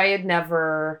 which I had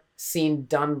never seen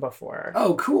done before.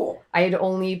 Oh, cool. I had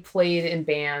only played in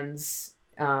bands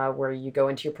where you go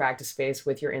into your practice space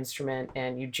with your instrument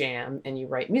and you jam and you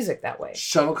write music that way.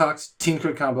 Shuttlecocks, Teen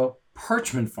Crib Combo,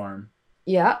 Parchment Farm.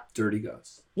 Yeah. Dirty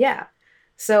Ghosts. Yeah.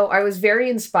 So I was very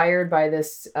inspired by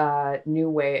this new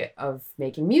way of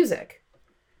making music.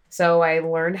 So I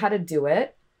learned how to do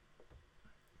it,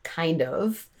 kind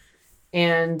of.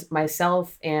 And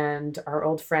myself and our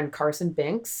old friend Carson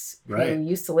Binks, who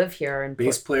used to live here. And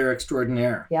bass player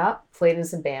extraordinaire. Yeah, played in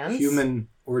some bands. Human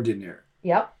ordinaire.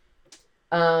 Yep.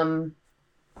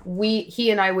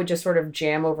 He and I would just sort of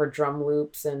jam over drum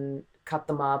loops and cut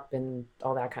them up and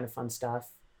all that kind of fun stuff.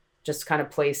 Just kind of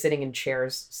play sitting in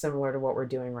chairs, similar to what we're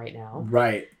doing right now.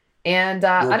 Right. And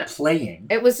we're playing.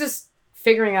 It was just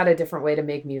figuring out a different way to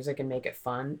make music and make it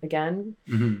fun again.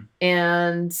 Mm-hmm.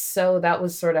 And so that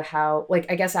was sort of how,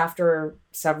 like, I guess after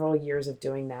several years of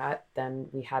doing that, then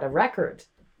we had a record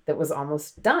that was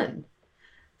almost done.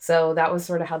 So that was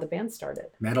sort of how the band started.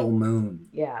 Metal Moon.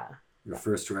 Yeah. Your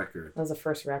first record. That was the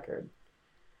first record.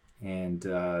 And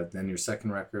then your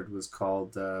second record was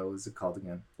called, what was it called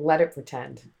again? Let It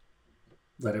Pretend.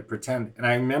 Let It Pretend. And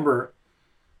I remember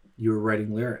you were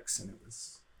writing lyrics and it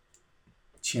was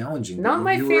challenging. Not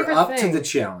my favorite thing. You were up to the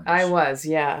challenge. I was,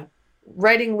 yeah.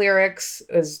 Writing lyrics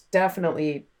is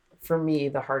definitely, for me,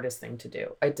 the hardest thing to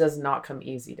do. It does not come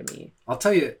easy to me. I'll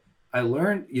tell you, I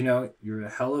learned, you're a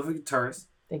hell of a guitarist.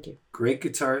 Thank you. Great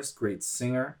guitarist, great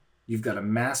singer. You've got a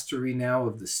mastery now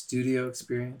of the studio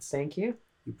experience. Thank you.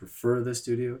 You prefer the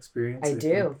studio experience? I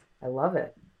do. I love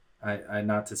it. I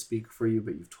not to speak for you,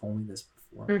 but you've told me this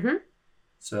before. Mm-hmm.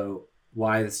 So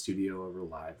why the studio over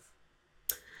live?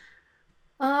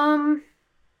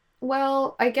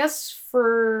 Well, I guess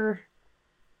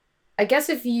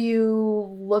if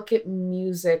you look at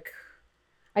music,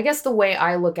 I guess the way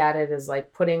I look at it is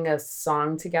like putting a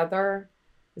song together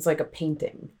is like a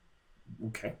painting.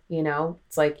 Okay.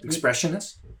 It's like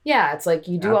expressionist. Yeah, it's like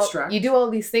you do all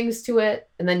these things to it,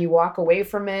 and then you walk away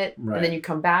from it, right. And then you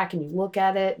come back and you look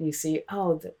at it and you see, I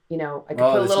could put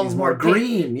a little more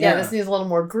green. Yeah, this needs a little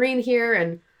more green here,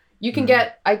 and you can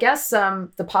get. I guess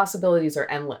the possibilities are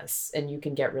endless, and you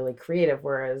can get really creative.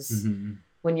 Whereas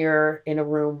when you're in a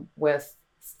room with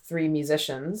 3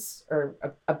 musicians or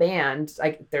a band,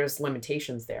 there's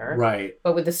limitations there, right?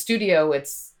 But with the studio,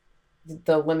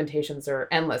 the limitations are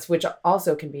endless, which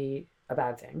also can be a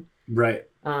bad thing. Right.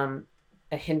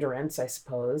 A hindrance, I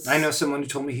suppose. I know someone who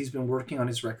told me he's been working on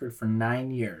his record for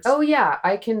 9 years. Oh, yeah.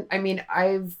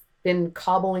 I've been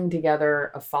cobbling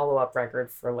together a follow-up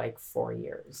record for like 4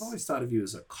 years. I've always thought of you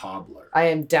as a cobbler. I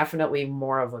am definitely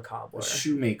more of a cobbler. A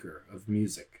shoemaker of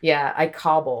music. Yeah, I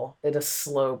cobble at a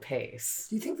slow pace.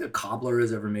 Do you think the cobbler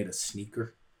has ever made a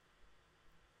sneaker?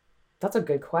 That's a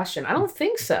good question. I don't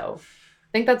think so.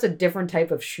 I think that's a different type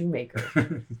of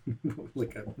shoemaker.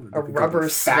 like a rubber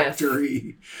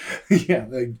factory. Yeah,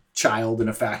 a child in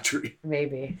a factory.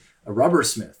 Maybe. A rubber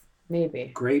smith.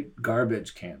 Maybe. Great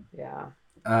garbage can. Yeah.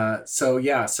 So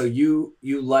you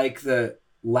like the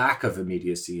lack of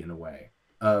immediacy in a way,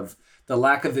 of the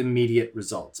lack of immediate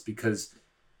results,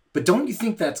 but don't you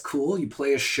think that's cool? You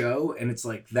play a show and it's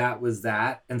like that was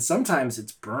that, and sometimes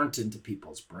it's burnt into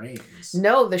people's brains.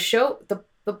 No,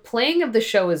 the playing of the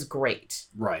show is great.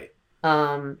 Right.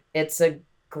 It's a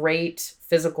great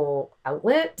physical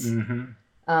outlet.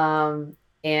 Mm-hmm.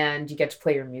 And you get to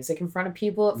play your music in front of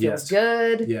people. It feels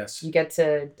good. Yes. You get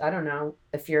to, I don't know,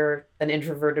 if you're an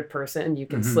introverted person, you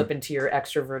can slip into your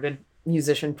extroverted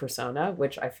musician persona,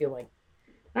 which I feel like,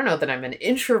 I don't know that I'm an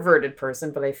introverted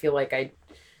person, but I feel like I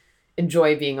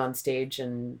enjoy being on stage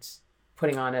and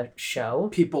putting on a show.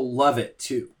 People love it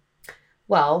too.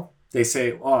 Well, they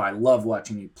say, "Oh, I love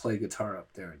watching you play guitar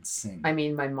up there and sing." I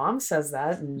mean, my mom says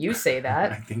that, and you say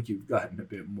that. I think you've gotten a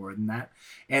bit more than that.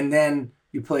 And then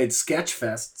you played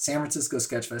Sketchfest, San Francisco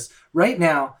Sketchfest. Right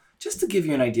now, just to give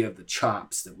you an idea of the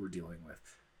chops that we're dealing with,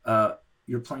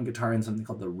 you're playing guitar in something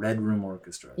called the Red Room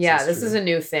Orchestra. This is a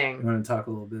new thing. You want to talk a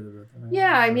little bit about that?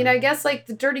 Yeah, I mean, I guess like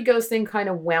the Dirty Ghost thing kind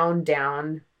of wound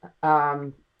down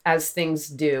as things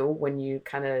do when you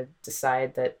kind of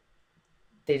decide that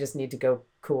they just need to go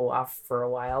cool off for a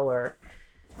while, or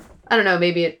I don't know,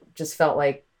 maybe it just felt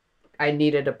like I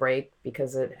needed a break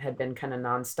because it had been kind of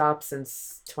nonstop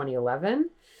since 2011.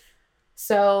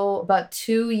 So about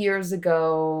 2 years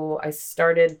ago, I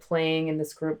started playing in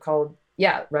this group called,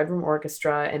 yeah, Red Room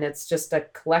Orchestra, and it's just a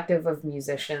collective of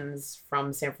musicians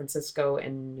from San Francisco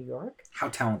and New York. How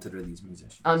talented are these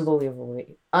musicians?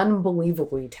 Unbelievably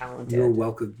talented. You're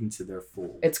welcomed into their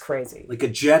fold. It's crazy. Like a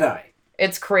Jedi.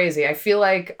 It's crazy. I feel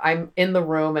like I'm in the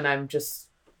room and I'm just,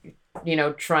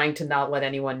 trying to not let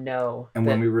anyone know. And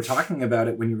when we were talking about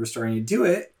it, when you were starting to do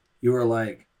it, you were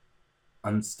like,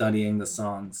 I'm studying the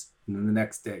songs. And then the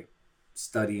next day,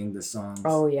 studying the songs.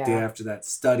 Oh, yeah. Day after that,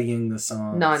 studying the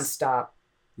songs. Nonstop.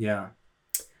 Yeah.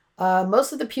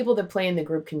 Most of the people that play in the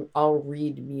group can all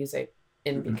read music.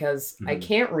 And because I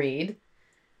can't read,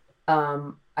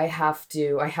 I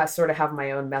sort of have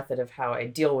my own method of how I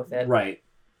deal with it. Right.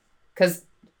 Because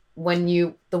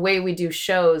the way we do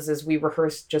shows is we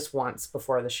rehearse just once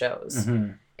before the shows.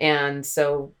 Mm-hmm. And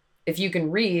so if you can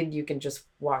read, you can just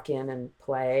walk in and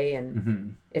play.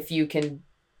 And if you can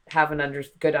have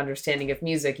good understanding of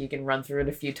music, you can run through it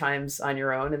a few times on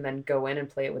your own and then go in and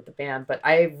play it with the band. But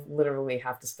I literally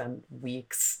have to spend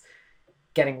weeks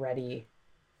getting ready,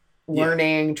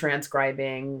 learning,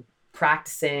 transcribing,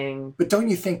 practicing. But don't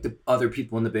you think that other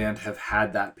people in the band have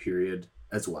had that period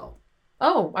as well?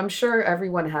 Oh, I'm sure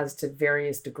everyone has to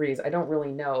various degrees. I don't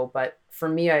really know, but for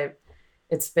me,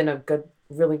 it's been a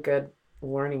really good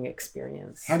learning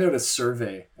experience. Hand out a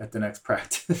survey at the next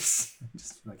practice.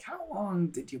 Just like, how long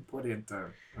did you put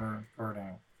into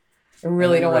recording? I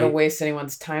really don't want to waste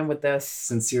anyone's time with this.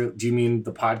 Sincere? Do you mean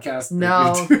the podcast?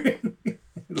 No.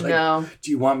 No.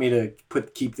 Do you want me to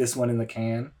keep this one in the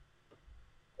can?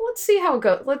 Let's see how it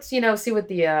goes. Let's see what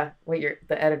the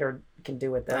editor can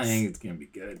do with this. I think it's gonna be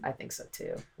good. I think so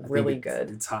too. Really good.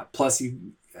 It's hot. Plus,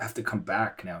 you have to come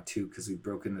back now too because we've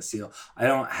broken the seal. I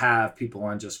don't have people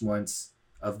on just once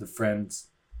of the friends.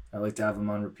 I like to have them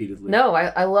on repeatedly. No,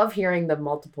 I love hearing the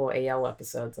multiple AL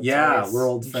episodes. That's we're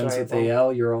old friends with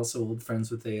AL. You're also old friends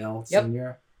with AL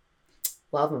Senior.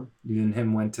 Love him. You and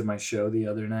him went to my show the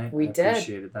other night. We did.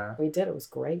 Appreciated that. We did. It was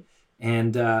great.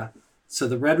 And so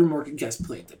the Red Room Orchestra guest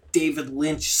played the David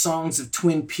Lynch songs of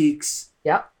Twin Peaks.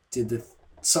 Yep. Did the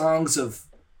songs of,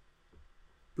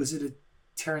 was it a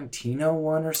Tarantino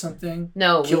one or something?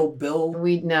 No. Kill Bill?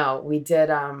 We did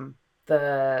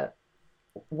the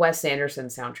Wes Anderson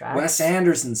soundtracks. Wes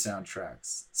Anderson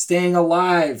soundtracks. Staying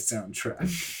Alive soundtrack.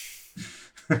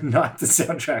 Not the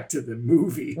soundtrack to the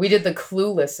movie. We did the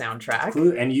Clueless soundtrack.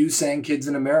 And you sang Kids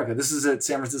in America. This is at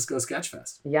San Francisco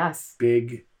Sketchfest. Yes.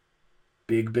 Big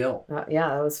bill. Yeah,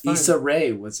 that was fun. Issa Rae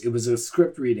it was a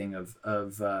script reading of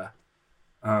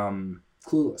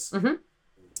Clueless.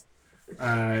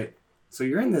 Mm-hmm. So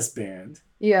you're in this band.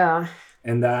 Yeah.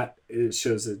 And that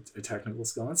shows a technical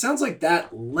skill. It sounds like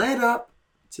that led up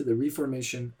to the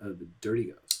reformation of the Dirty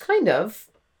Ghosts. Kind of.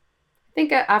 I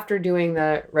think after doing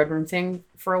the Red Room thing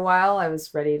for a while, I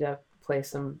was ready to play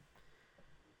some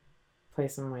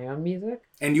of my own music.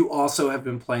 And you also have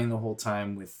been playing the whole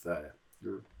time with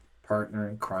your partner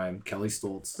in crime, Kelly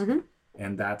Stoltz. Mm-hmm.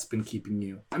 And that's been keeping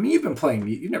you... I mean, you've been playing...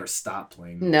 You've never stopped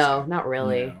playing music. No, not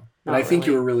really. But I think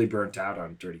you were really burnt out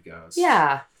on Dirty Ghosts.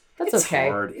 Yeah, that's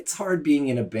okay. It's hard being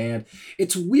in a band.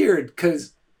 It's weird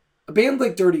because a band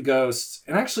like Dirty Ghosts,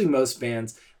 and actually most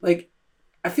bands, like,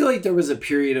 I feel like there was a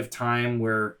period of time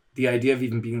where the idea of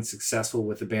even being successful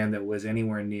with a band that was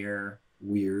anywhere near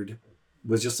weird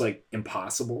was just, like,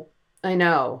 impossible. I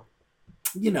know.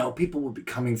 People would be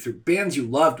coming through... Bands you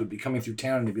loved would be coming through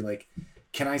town and they'd be like,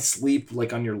 can I sleep,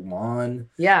 like, on your lawn?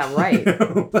 Yeah, right.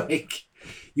 Like...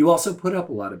 You also put up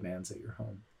a lot of bands at your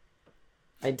home.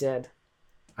 I did.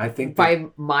 I think by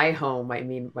my home, I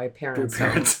mean my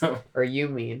parents' home. Or you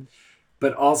mean.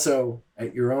 But also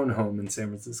at your own home in San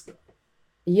Francisco.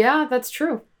 Yeah, that's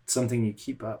true. It's something you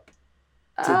keep up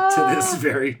to this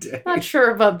very day. Not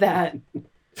sure about that.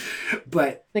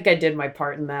 But I think I did my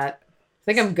part in that. I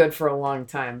think I'm good for a long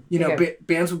time.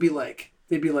 Bands would be like,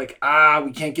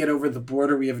 we can't get over the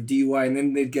border. We have a DUI. And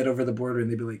then they'd get over the border and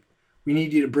they'd be like, we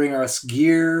need you to bring us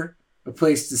gear, a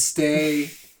place to stay,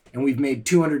 and we've made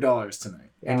 $200 tonight.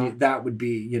 Yeah. And that would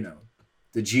be,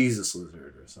 the Jesus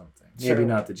Lizard or something. Sure. Maybe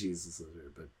not the Jesus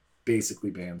Lizard, but basically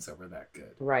bands that were that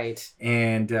good. Right.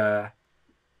 And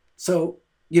so,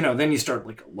 then you start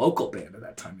like a local band at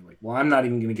that time. You're like, well, I'm not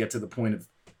even going to get to the point of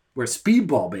where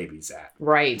Speedball Baby's at.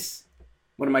 Right.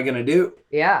 What am I going to do?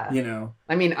 Yeah.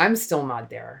 I mean, I'm still not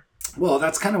there. Well,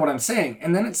 that's kind of what I'm saying.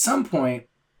 And then at some point,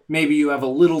 maybe you have a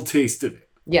little taste of it.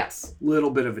 Yes. Little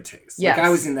bit of a taste. Yes. Like I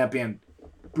was in that band,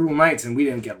 Brutal Nights, and we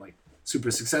didn't get like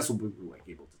super successful, but we were like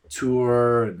able to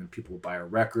tour, and then people would buy our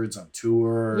records on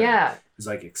tour. Yeah. It was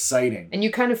like exciting. And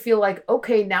you kind of feel like,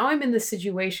 okay, now I'm in the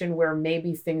situation where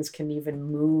maybe things can even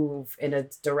move in a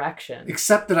direction.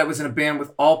 Except that I was in a band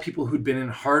with all people who'd been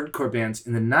in hardcore bands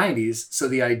in the 90s. So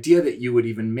the idea that you would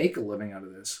even make a living out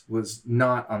of this was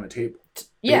not on the table.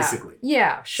 Yeah. Basically.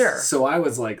 Yeah, sure. So I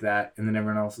was like that. And then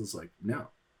everyone else was like, no,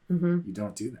 you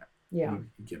don't do that. Yeah. You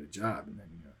get a job and then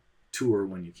tour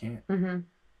when you can. Mm-hmm.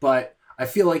 But I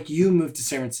feel like you moved to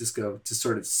San Francisco to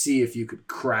sort of see if you could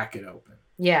crack it open.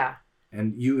 Yeah.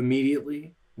 And you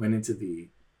immediately went into the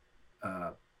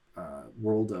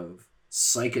world of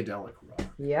psychedelic rock.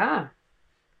 Yeah.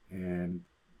 And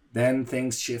then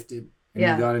things shifted. And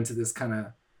you got into this kind of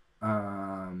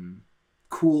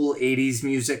cool 80s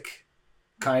music,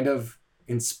 kind of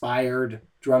inspired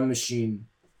drum machine,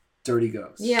 Dirty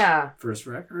Ghost. Yeah. First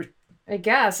record. I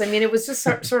guess. I mean, it was just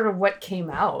sort of what came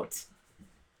out.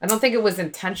 I don't think it was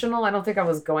intentional. I don't think I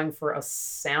was going for a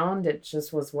sound. It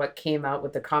just was what came out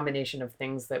with the combination of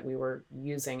things that we were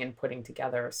using and putting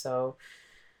together. So,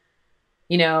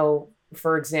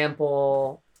 for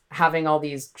example, having all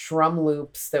these drum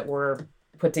loops that were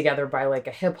put together by like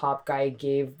a hip hop guy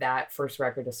gave that first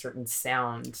record a certain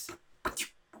sound.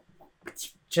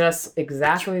 Just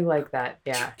exactly like that.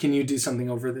 Yeah. Can you do something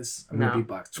over this? I'm going to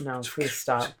beatbox. No, please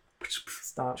stop.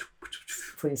 Stop.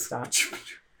 Please stop.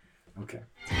 Okay.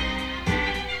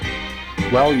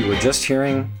 Well, you were just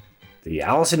hearing the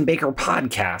Allison Baker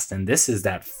podcast, and this is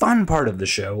that fun part of the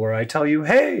show where I tell you,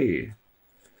 hey,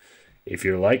 if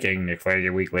you're liking Nick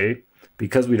Flanagan Weekly,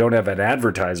 because we don't have an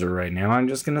advertiser right now, I'm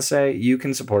just going to say you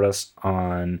can support us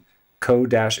on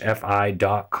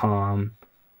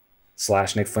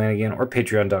co-fi.com/Nick Flanagan or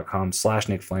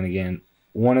patreon.com/Nick Flanagan.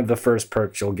 One of the first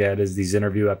perks you'll get is these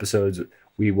interview episodes.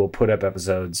 We will put up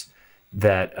episodes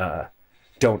that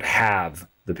don't have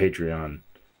the Patreon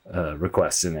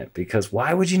requests in it, because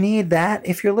why would you need that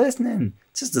if you're listening?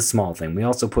 It's just a small thing. We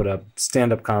also put up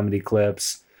stand-up comedy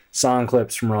clips, song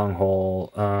clips from Wrong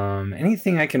Hole,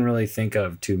 anything I can really think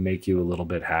of to make you a little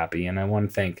bit happy. And I want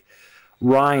to thank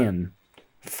Ryan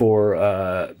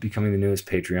for becoming the newest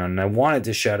Patreon. And I wanted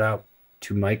to shout out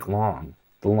to Mike Long,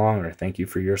 the Longer. Thank you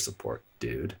for your support,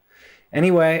 dude.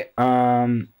 Anyway,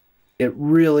 it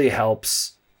really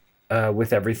helps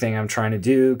with everything I'm trying to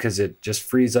do, because it just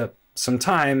frees up some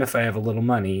time if I have a little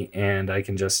money and I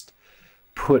can just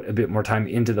put a bit more time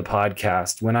into the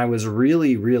podcast. When I was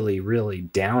really, really, really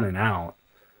down and out,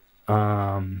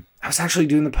 I was actually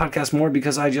doing the podcast more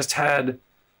because I just had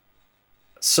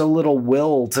so little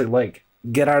will to like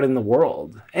get out in the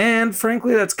world. And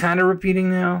frankly, that's kind of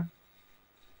repeating now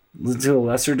to a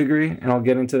lesser degree. And I'll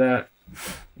get into that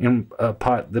in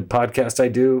the podcast I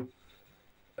do,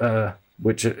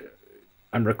 which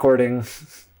I'm recording.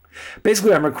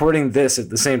 Basically, I'm recording this at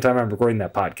the same time I'm recording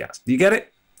that podcast. You get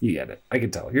it? You get it. I can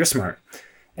tell. You're smart.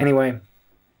 Anyway,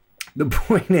 the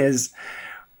point is,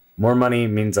 more money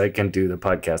means I can do the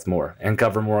podcast more and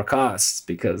cover more costs,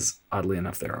 because oddly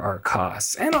enough, there are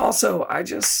costs. And also, I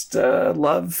just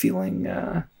love feeling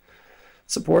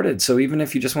supported. So even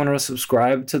if you just want to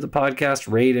subscribe to the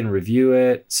podcast, rate and review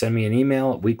it, send me an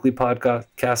email at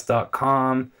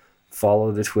weeklypodcast.com,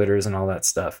 follow the Twitters and all that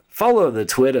stuff. Follow the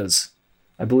Twitters.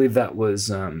 I believe that was,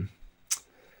 is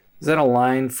that a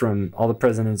line from All the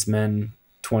President's Men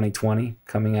 2020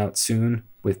 coming out soon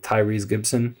with Tyrese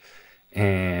Gibson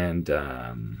and,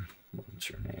 what's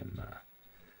her name?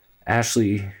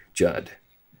 Ashley Judd.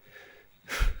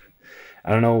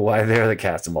 I don't know why they're the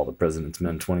cast of All the President's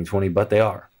Men 2020, but they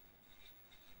are.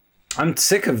 I'm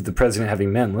sick of the president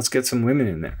having men. Let's get some women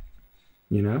in there,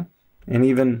 and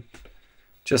even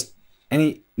just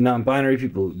any non-binary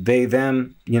people, they,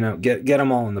 them, get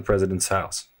them all in the president's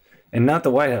house. And not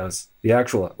the White House, the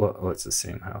actual, well, it's the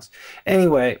same house.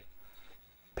 Anyway,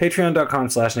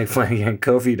 patreon.com/Nick Flanagan,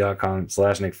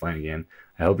 ko-fi.com/Nick Flanagan.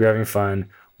 I hope you're having fun.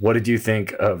 What did you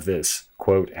think of this,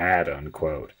 quote, ad,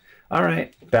 unquote? All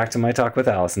right, back to my talk with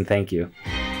Allison. Thank you.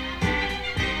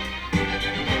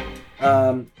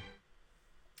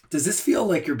 Does this feel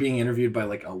like you're being interviewed by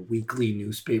like a weekly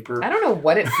newspaper? I don't know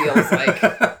what it feels like.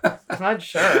 I'm not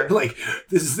sure. Like,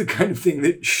 this is the kind of thing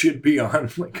that should be on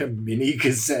like a mini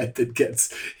cassette that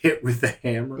gets hit with a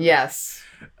hammer. Yes.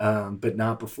 But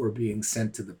not before being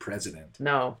sent to the president.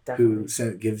 No, definitely.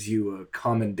 Who gives you a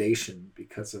commendation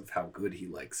because of how good he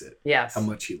likes it. Yes. How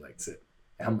much he likes it.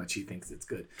 How much he thinks it's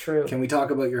good. True. Can we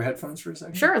talk about your headphones for a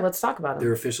second? Sure, let's talk about them.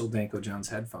 They're official Danko Jones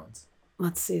headphones.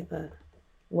 Let's see the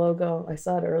logo. I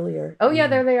saw it earlier. Oh, yeah,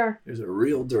 there they are. There's a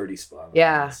real dirty spot on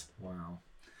Yeah. this. Wow.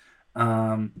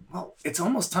 Well, it's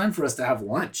almost time for us to have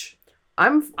lunch.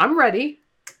 I'm ready.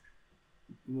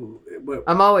 What,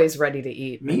 I'm always ready to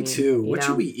eat. me too. What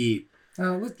should we eat?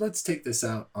 Let's take this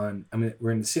out on. We're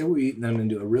going to say what we eat, and then I'm going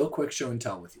to do a real quick show and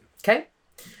tell with you. Okay.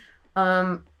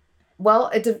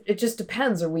 Well, it just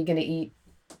depends. Are we going to eat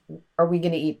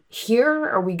here?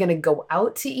 Are we going to go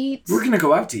out to eat? We're going to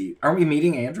go out to eat. Aren't we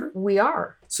meeting Andrew? We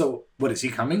are. So, what, is he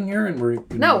coming here and we're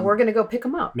going to go pick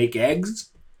him up. Make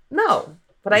eggs? No.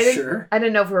 But I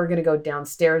didn't know if we were going to go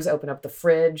downstairs, open up the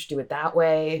fridge, do it that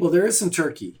way. Well, there is some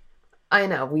turkey. I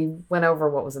know. We went over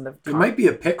what was in the It might be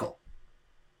a pickle.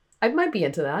 I might be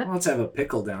into that. Well, let's have a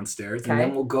pickle downstairs, and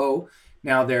then we'll go.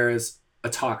 Now, there is a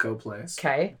taco place.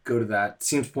 Okay. Go to that.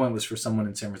 Seems pointless for someone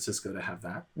in San Francisco to have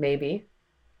that. Maybe.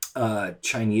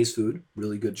 Chinese food.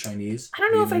 Really good Chinese. I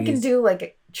don't know if I can do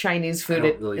like Chinese food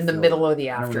in the middle of the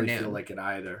afternoon. I don't really feel like it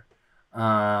either.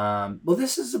 Well,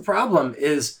 this is the problem,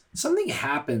 is something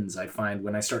happens, I find,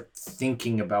 when I start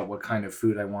thinking about what kind of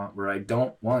food I want, where I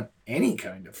don't want any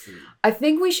kind of food. I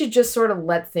think we should just sort of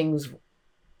let things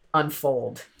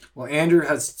unfold. Well, Andrew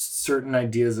has certain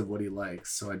ideas of what he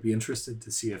likes, so I'd be interested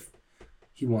to see if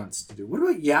he wants to do. What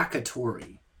about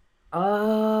yakitori?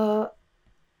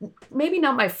 Maybe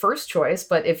not my first choice,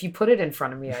 but if you put it in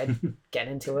front of me, I'd get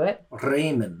into it.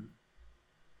 Ramen.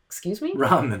 Excuse me?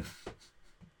 Ramen.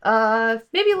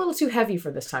 Maybe a little too heavy for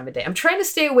this time of day. I'm trying to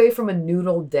stay away from a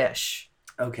noodle dish.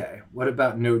 Okay. What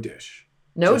about no dish?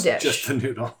 Dish. Just the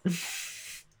noodle.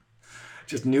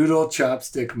 Just noodle,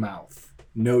 chopstick, mouth.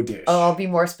 No dish. Oh, I'll be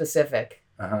more specific.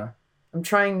 Uh-huh. I'm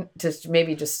trying to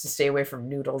maybe just to stay away from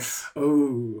noodles.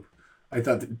 Oh, I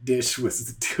thought the dish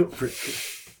was the deal breaker.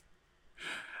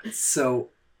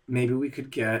 So maybe we could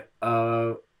get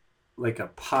like a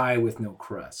pie with no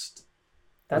crust.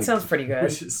 That sounds pretty good.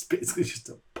 Which is basically just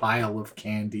a pile of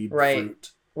candied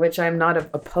fruit. Which I'm not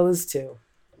opposed to.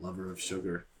 Lover of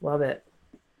sugar. Love it.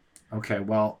 Okay,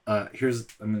 well, I'm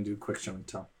going to do a quick show and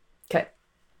tell. Okay.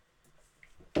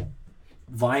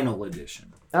 Vinyl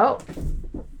edition. Oh.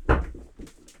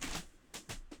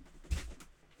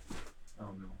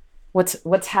 Oh no.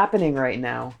 What's happening right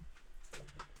now?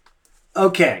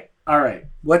 Okay. All right.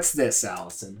 What's this,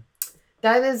 Allison?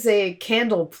 That is a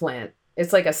candle plant.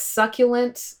 It's like a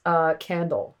succulent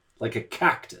candle. Like a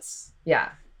cactus. Yeah.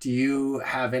 Do you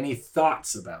have any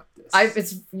thoughts about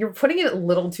this? You're putting it a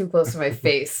little too close to my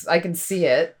face. I can see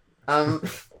it.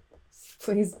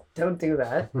 Please don't do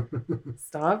that.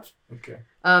 Stop. Okay.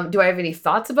 Do I have any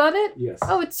thoughts about it? Yes.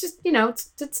 Oh, it's just,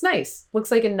 it's nice.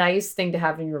 Looks like a nice thing to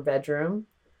have in your bedroom.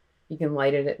 You can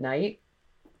light it at night.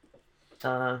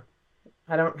 I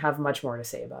don't have much more to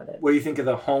say about it. What do you think of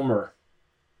the Homer?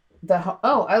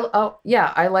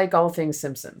 Yeah, I like all things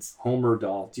Simpsons. Homer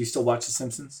doll. Do you still watch The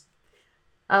Simpsons?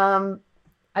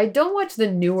 I don't watch the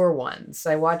newer ones.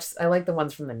 I like the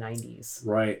ones from the 90s.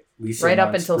 Right. Lisa right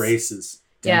up until Grace's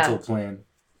dental plan.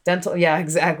 Yeah,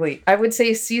 exactly. I would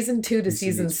say season 2 to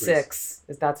season 6.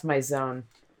 That's my zone.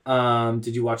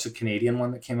 Did you watch the Canadian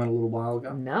one that came out a little while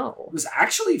ago? No. It was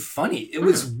actually funny. It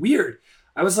was weird.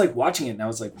 I was like watching it and I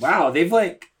was like, wow, they've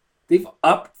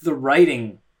upped the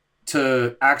writing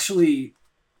to actually,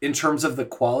 in terms of the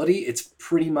quality, it's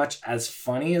pretty much as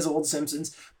funny as old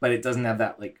Simpsons, but it doesn't have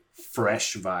that like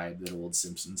fresh vibe that old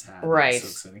Simpsons had. Right. So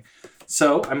exciting.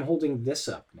 So I'm holding this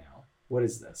up now. What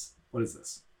is this?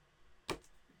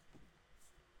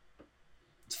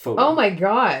 It's a photo. Oh my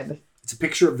God. It's a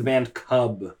picture of the band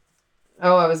Cub.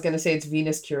 Oh, I was going to say it's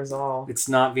Venus Cures All. It's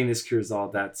not Venus Cures All.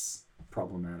 That's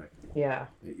problematic. Yeah.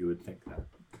 That you would think that.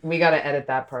 We got to edit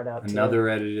that part out too. Another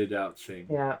edited out thing.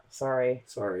 Yeah, sorry.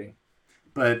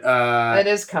 But it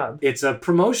is Cub. It's a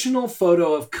promotional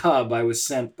photo of Cub I was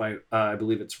sent by I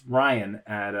believe it's Ryan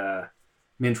at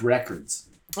Mint Records.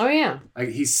 Oh yeah.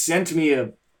 He sent me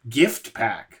a gift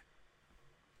pack.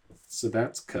 So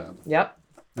that's Cub. Yep.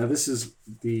 Now this is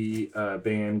the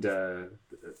band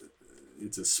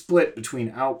it's a split between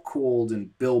Out Cold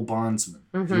and Bill Bondsman.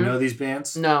 Mm-hmm. Do you know these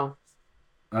bands? No.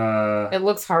 It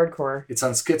looks hardcore. It's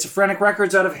on Schizophrenic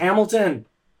Records out of Hamilton.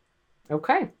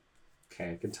 Okay,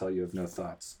 I can tell you have no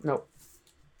thoughts. Nope.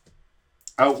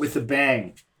 Out with a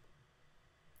Bang.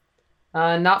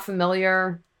 Not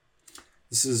familiar.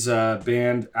 This is a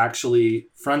band actually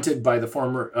fronted by the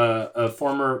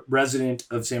former resident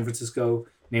of San Francisco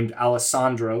named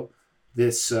Alessandro.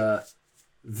 This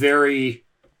very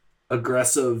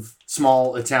aggressive,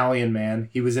 small Italian man.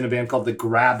 He was in a band called the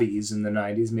Grabbies in the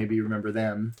 90s. Maybe you remember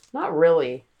them. Not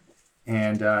really.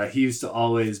 And he used to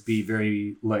always be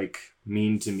very,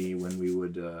 mean to me when we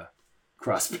would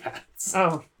cross paths.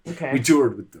 Oh, okay. We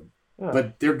toured with them. Oh.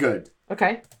 But they're good.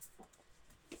 Okay.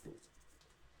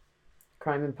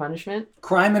 Crime and Punishment.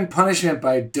 Crime and Punishment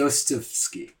by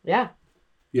Dostoevsky. Yeah.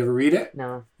 You ever read it?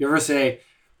 No. You ever say,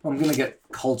 well, I'm going to get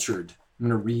cultured. I'm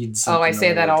going to read something. Oh, I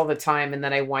say that old. all the time, and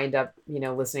then I wind up,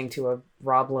 listening to a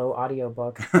Rob Lowe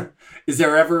audiobook. Is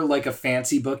there ever like a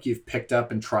fancy book you've picked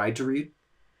up and tried to read?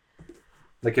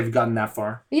 Like, have you gotten that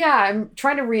far? Yeah, I'm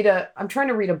trying to read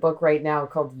a book right now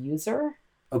called User.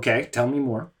 Okay, tell me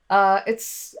more. I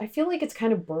feel like it's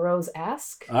kind of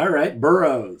Burroughs-esque. All right,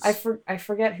 Burroughs. I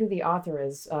forget who the author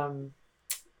is.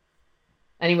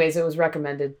 Anyways, it was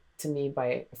recommended to me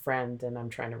by a friend, and I'm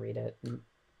trying to read it.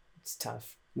 It's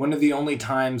tough. One of the only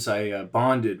times I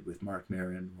bonded with Mark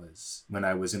Maron was when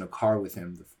I was in a car with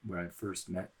him, where I first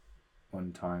met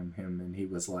one time him, and he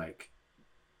was like,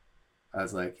 I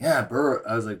was like, yeah,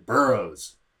 I was like,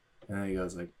 Burroughs. And then he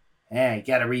goes like, hey, you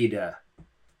gotta read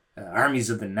Armies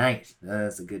of the Night.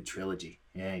 That's a good trilogy.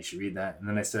 Yeah, you should read that. And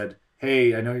then I said,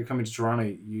 hey, I know you're coming to Toronto.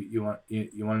 You want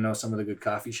to know some of the good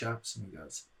coffee shops? And he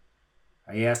goes,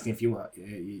 are you asking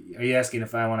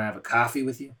if I want to have a coffee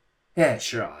with you? Yeah,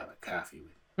 sure, I'll have a coffee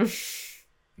with you.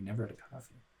 We never had a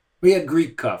coffee. We had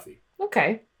Greek coffee.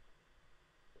 Okay.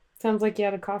 Sounds like you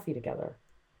had a coffee together.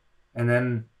 And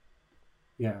then,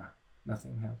 yeah,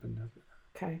 nothing happened after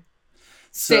that. Okay.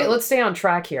 So, Let's stay on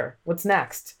track here. What's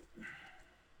next?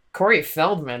 Corey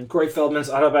Feldman. Corey Feldman's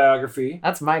autobiography.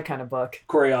 That's my kind of book.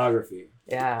 Choreography.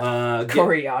 Yeah.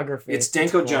 Choreography. It's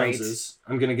Danko Jones's.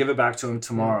 I'm going to give it back to him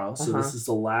tomorrow. So Uh-huh. this is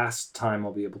the last time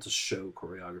I'll be able to show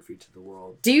choreography to the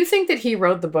world. Do you think that he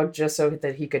wrote the book just so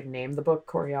that he could name the book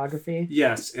Choreography?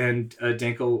 Yes. And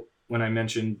Danko, when I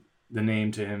mentioned the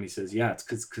name to him, he says, yeah, it's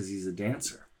because he's a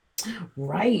dancer.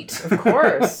 Right. Of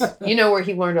course. You know where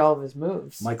he learned all of his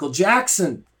moves. Michael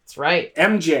Jackson. That's right.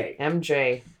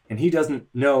 MJ. And he doesn't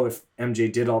know if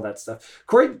MJ did all that stuff.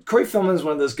 Corey Feldman is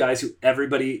one of those guys who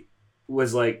everybody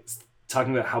was like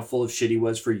talking about how full of shit he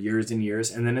was for years and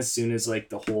years. And then as soon as like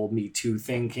the whole Me Too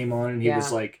thing came on and he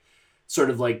was like sort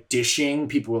of like dishing,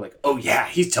 people were like, oh yeah,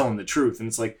 he's telling the truth. And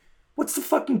it's like, what's the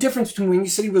fucking difference between when you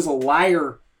said he was a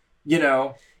liar,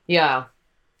 Yeah.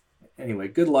 Anyway,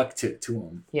 good luck to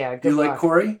him. Yeah, good You luck. like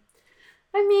Corey?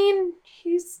 I mean,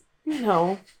 he's,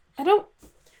 I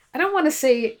don't want to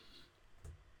say,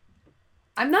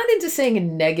 I'm not into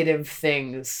saying negative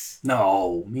things.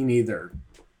 No, me neither.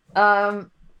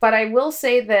 But I will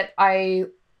say that I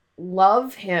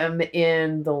love him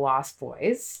in The Lost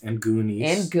Boys. And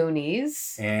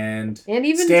Goonies. And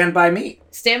even Stand By Me.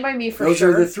 Stand By Me for Those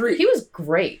sure. are the three. He was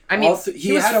great. I mean,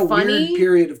 he had a funny. weird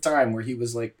period of time where he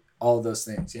was like all of those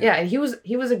things. Yeah, and he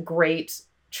was a great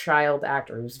child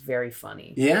actor. He was very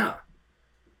funny. Yeah.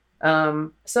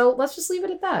 So let's just leave it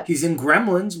at that. He's in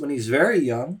Gremlins when he's very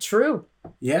young. True.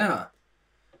 Yeah.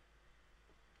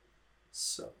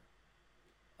 So,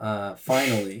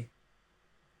 finally,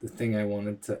 the thing I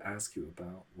wanted to ask you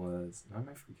about was, why am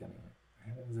I forgetting it?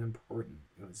 It was important.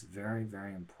 It was very,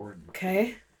 very important.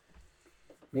 Okay.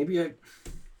 Maybe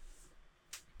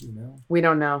We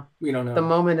don't know. we don't know. The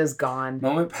moment is gone.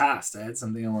 Moment passed. I had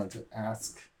something I wanted to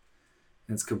ask,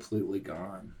 and it's completely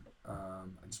gone.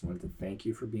 I just wanted to thank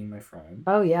you for being my friend.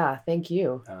 Oh yeah, thank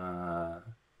you.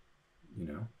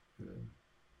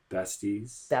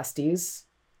 Besties.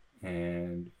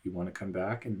 And you want to come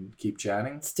back and keep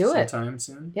chatting? Let's do it. Sometime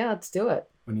soon? Yeah, let's do it.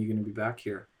 When are you going to be back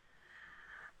here?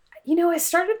 I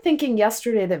started thinking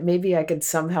yesterday that maybe I could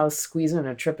somehow squeeze in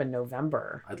a trip in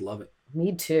November. I'd love it.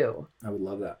 Me too. I would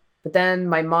love that. But then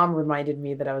my mom reminded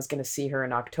me that I was going to see her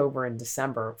in October and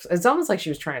December. It's almost like she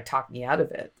was trying to talk me out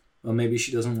of it. Well, maybe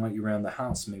she doesn't want you around the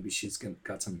house. Maybe she's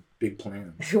got some big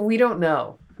plans. We don't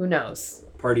know. Who knows?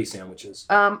 Party sandwiches.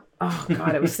 Oh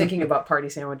God, I was thinking about party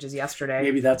sandwiches yesterday.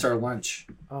 Maybe that's our lunch.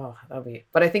 Oh, that'll be.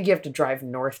 But I think you have to drive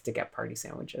north to get party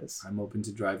sandwiches. I'm open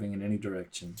to driving in any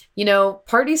direction.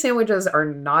 Party sandwiches are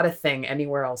not a thing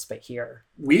anywhere else but here.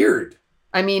 Weird.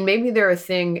 I mean, maybe they're a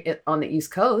thing on the East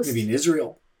Coast. Maybe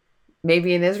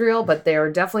in Israel. But they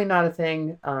are definitely not a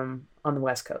thing on the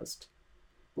West Coast.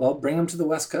 Well, bring them to the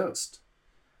West Coast.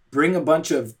 Bring a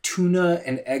bunch of tuna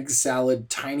and egg salad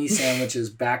tiny sandwiches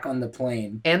back on the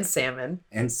plane. And salmon.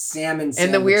 And salmon sandwiches.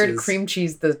 And the weird cream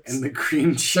cheese. And the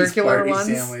cream cheese circular party ones.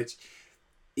 sandwich.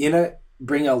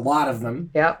 Bring a lot of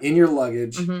them in your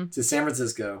luggage to San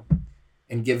Francisco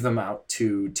and give them out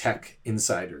to tech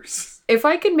insiders. If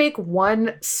I could make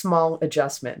one small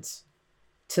adjustment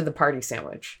to the party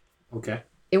sandwich. Okay.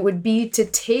 It would be to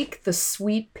take the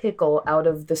sweet pickle out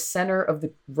of the center of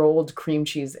the rolled cream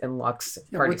cheese and Lux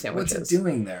party sandwiches. What's it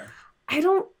doing there?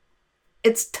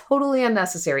 It's totally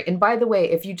unnecessary. And by the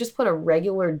way, if you just put a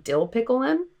regular dill pickle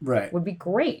in, right, would be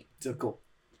great. Dickle.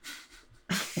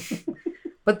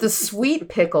 But the sweet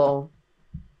pickle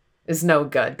is no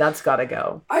good. That's got to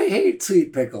go. I hate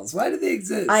sweet pickles. Why do they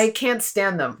exist? I can't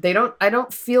stand them. I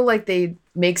don't feel like they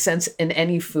make sense in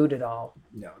any food at all.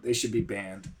 No, they should be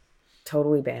banned.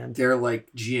 Totally banned. They're like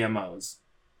GMOs.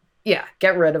 Yeah,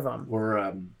 get rid of them.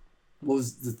 Or what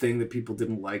was the thing that people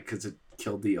didn't like because it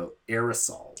killed the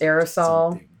aerosol?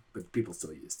 Aerosol. But people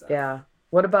still use that. Yeah.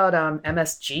 What about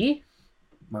MSG?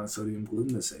 Monosodium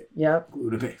glutamate. Yep.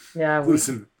 Glutamate. Yeah.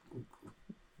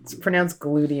 It's pronounced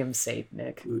glutamate,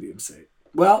 Nick. Glutamate.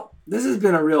 Well, this has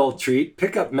been a real treat.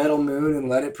 Pick up Metal Moon and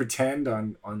Let It Pretend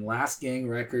on Last Gang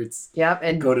Records. Yep.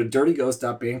 And go to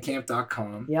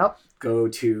dirtyghost.bandcamp.com. Yep. Go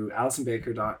to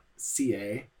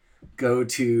AlisonBaker.ca. Go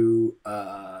to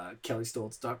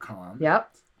KellyStoltz.com.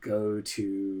 Yep. Go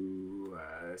to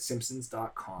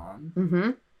Simpsons.com.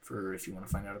 Mm-hmm. For if you want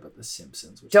to find out about the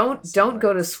Simpsons. Don't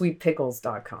go to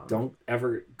sweetpickles.com. Don't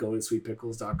ever go to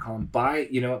sweetpickles.com. Buy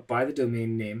the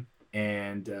domain name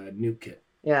and nuke it.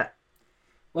 Yeah.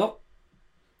 Well,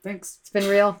 thanks. It's been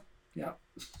real. Yeah.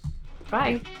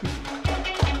 Bye.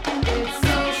 It's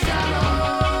so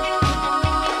shallow.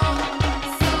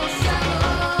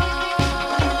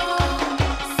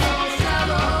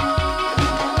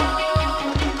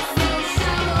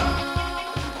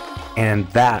 And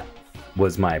that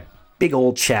was my big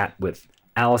old chat with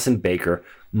Alison Baker,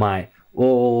 my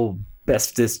old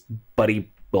bestest buddy,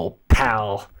 old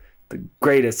pal, the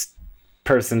greatest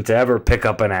person to ever pick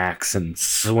up an axe and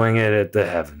swing it at the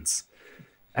heavens.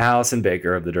 Alison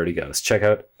Baker of the Dirty Ghosts. Check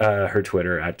out her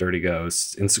Twitter at Dirty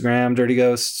Ghosts, Instagram Dirty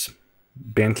Ghosts,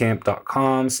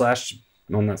 bandcamp.com/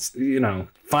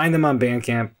 find them on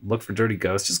Bandcamp, look for Dirty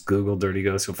Ghosts, just Google Dirty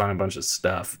Ghosts, you'll find a bunch of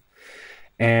stuff,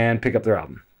 and pick up their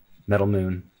album, Metal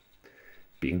Moon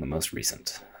being the most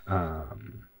recent.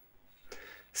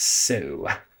 So,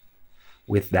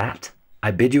 with that,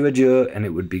 I bid you adieu, and it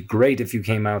would be great if you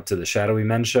came out to the Shadowy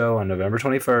Men show on November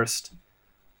 21st,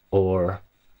 or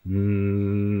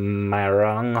my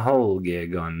Wrong Hole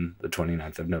gig on the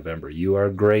 29th of November. You are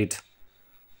great.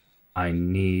 I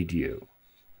need you.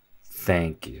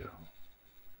 Thank you.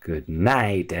 Good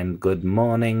night, and good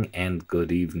morning, and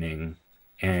good evening,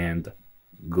 and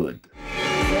good.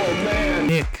 Oh, man.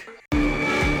 Nick.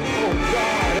 Oh,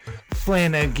 God.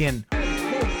 Flanagan.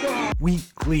 Oh,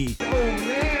 Weekly. God. Oh,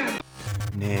 man.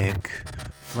 Nick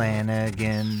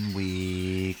Flanagan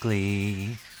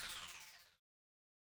Weekly.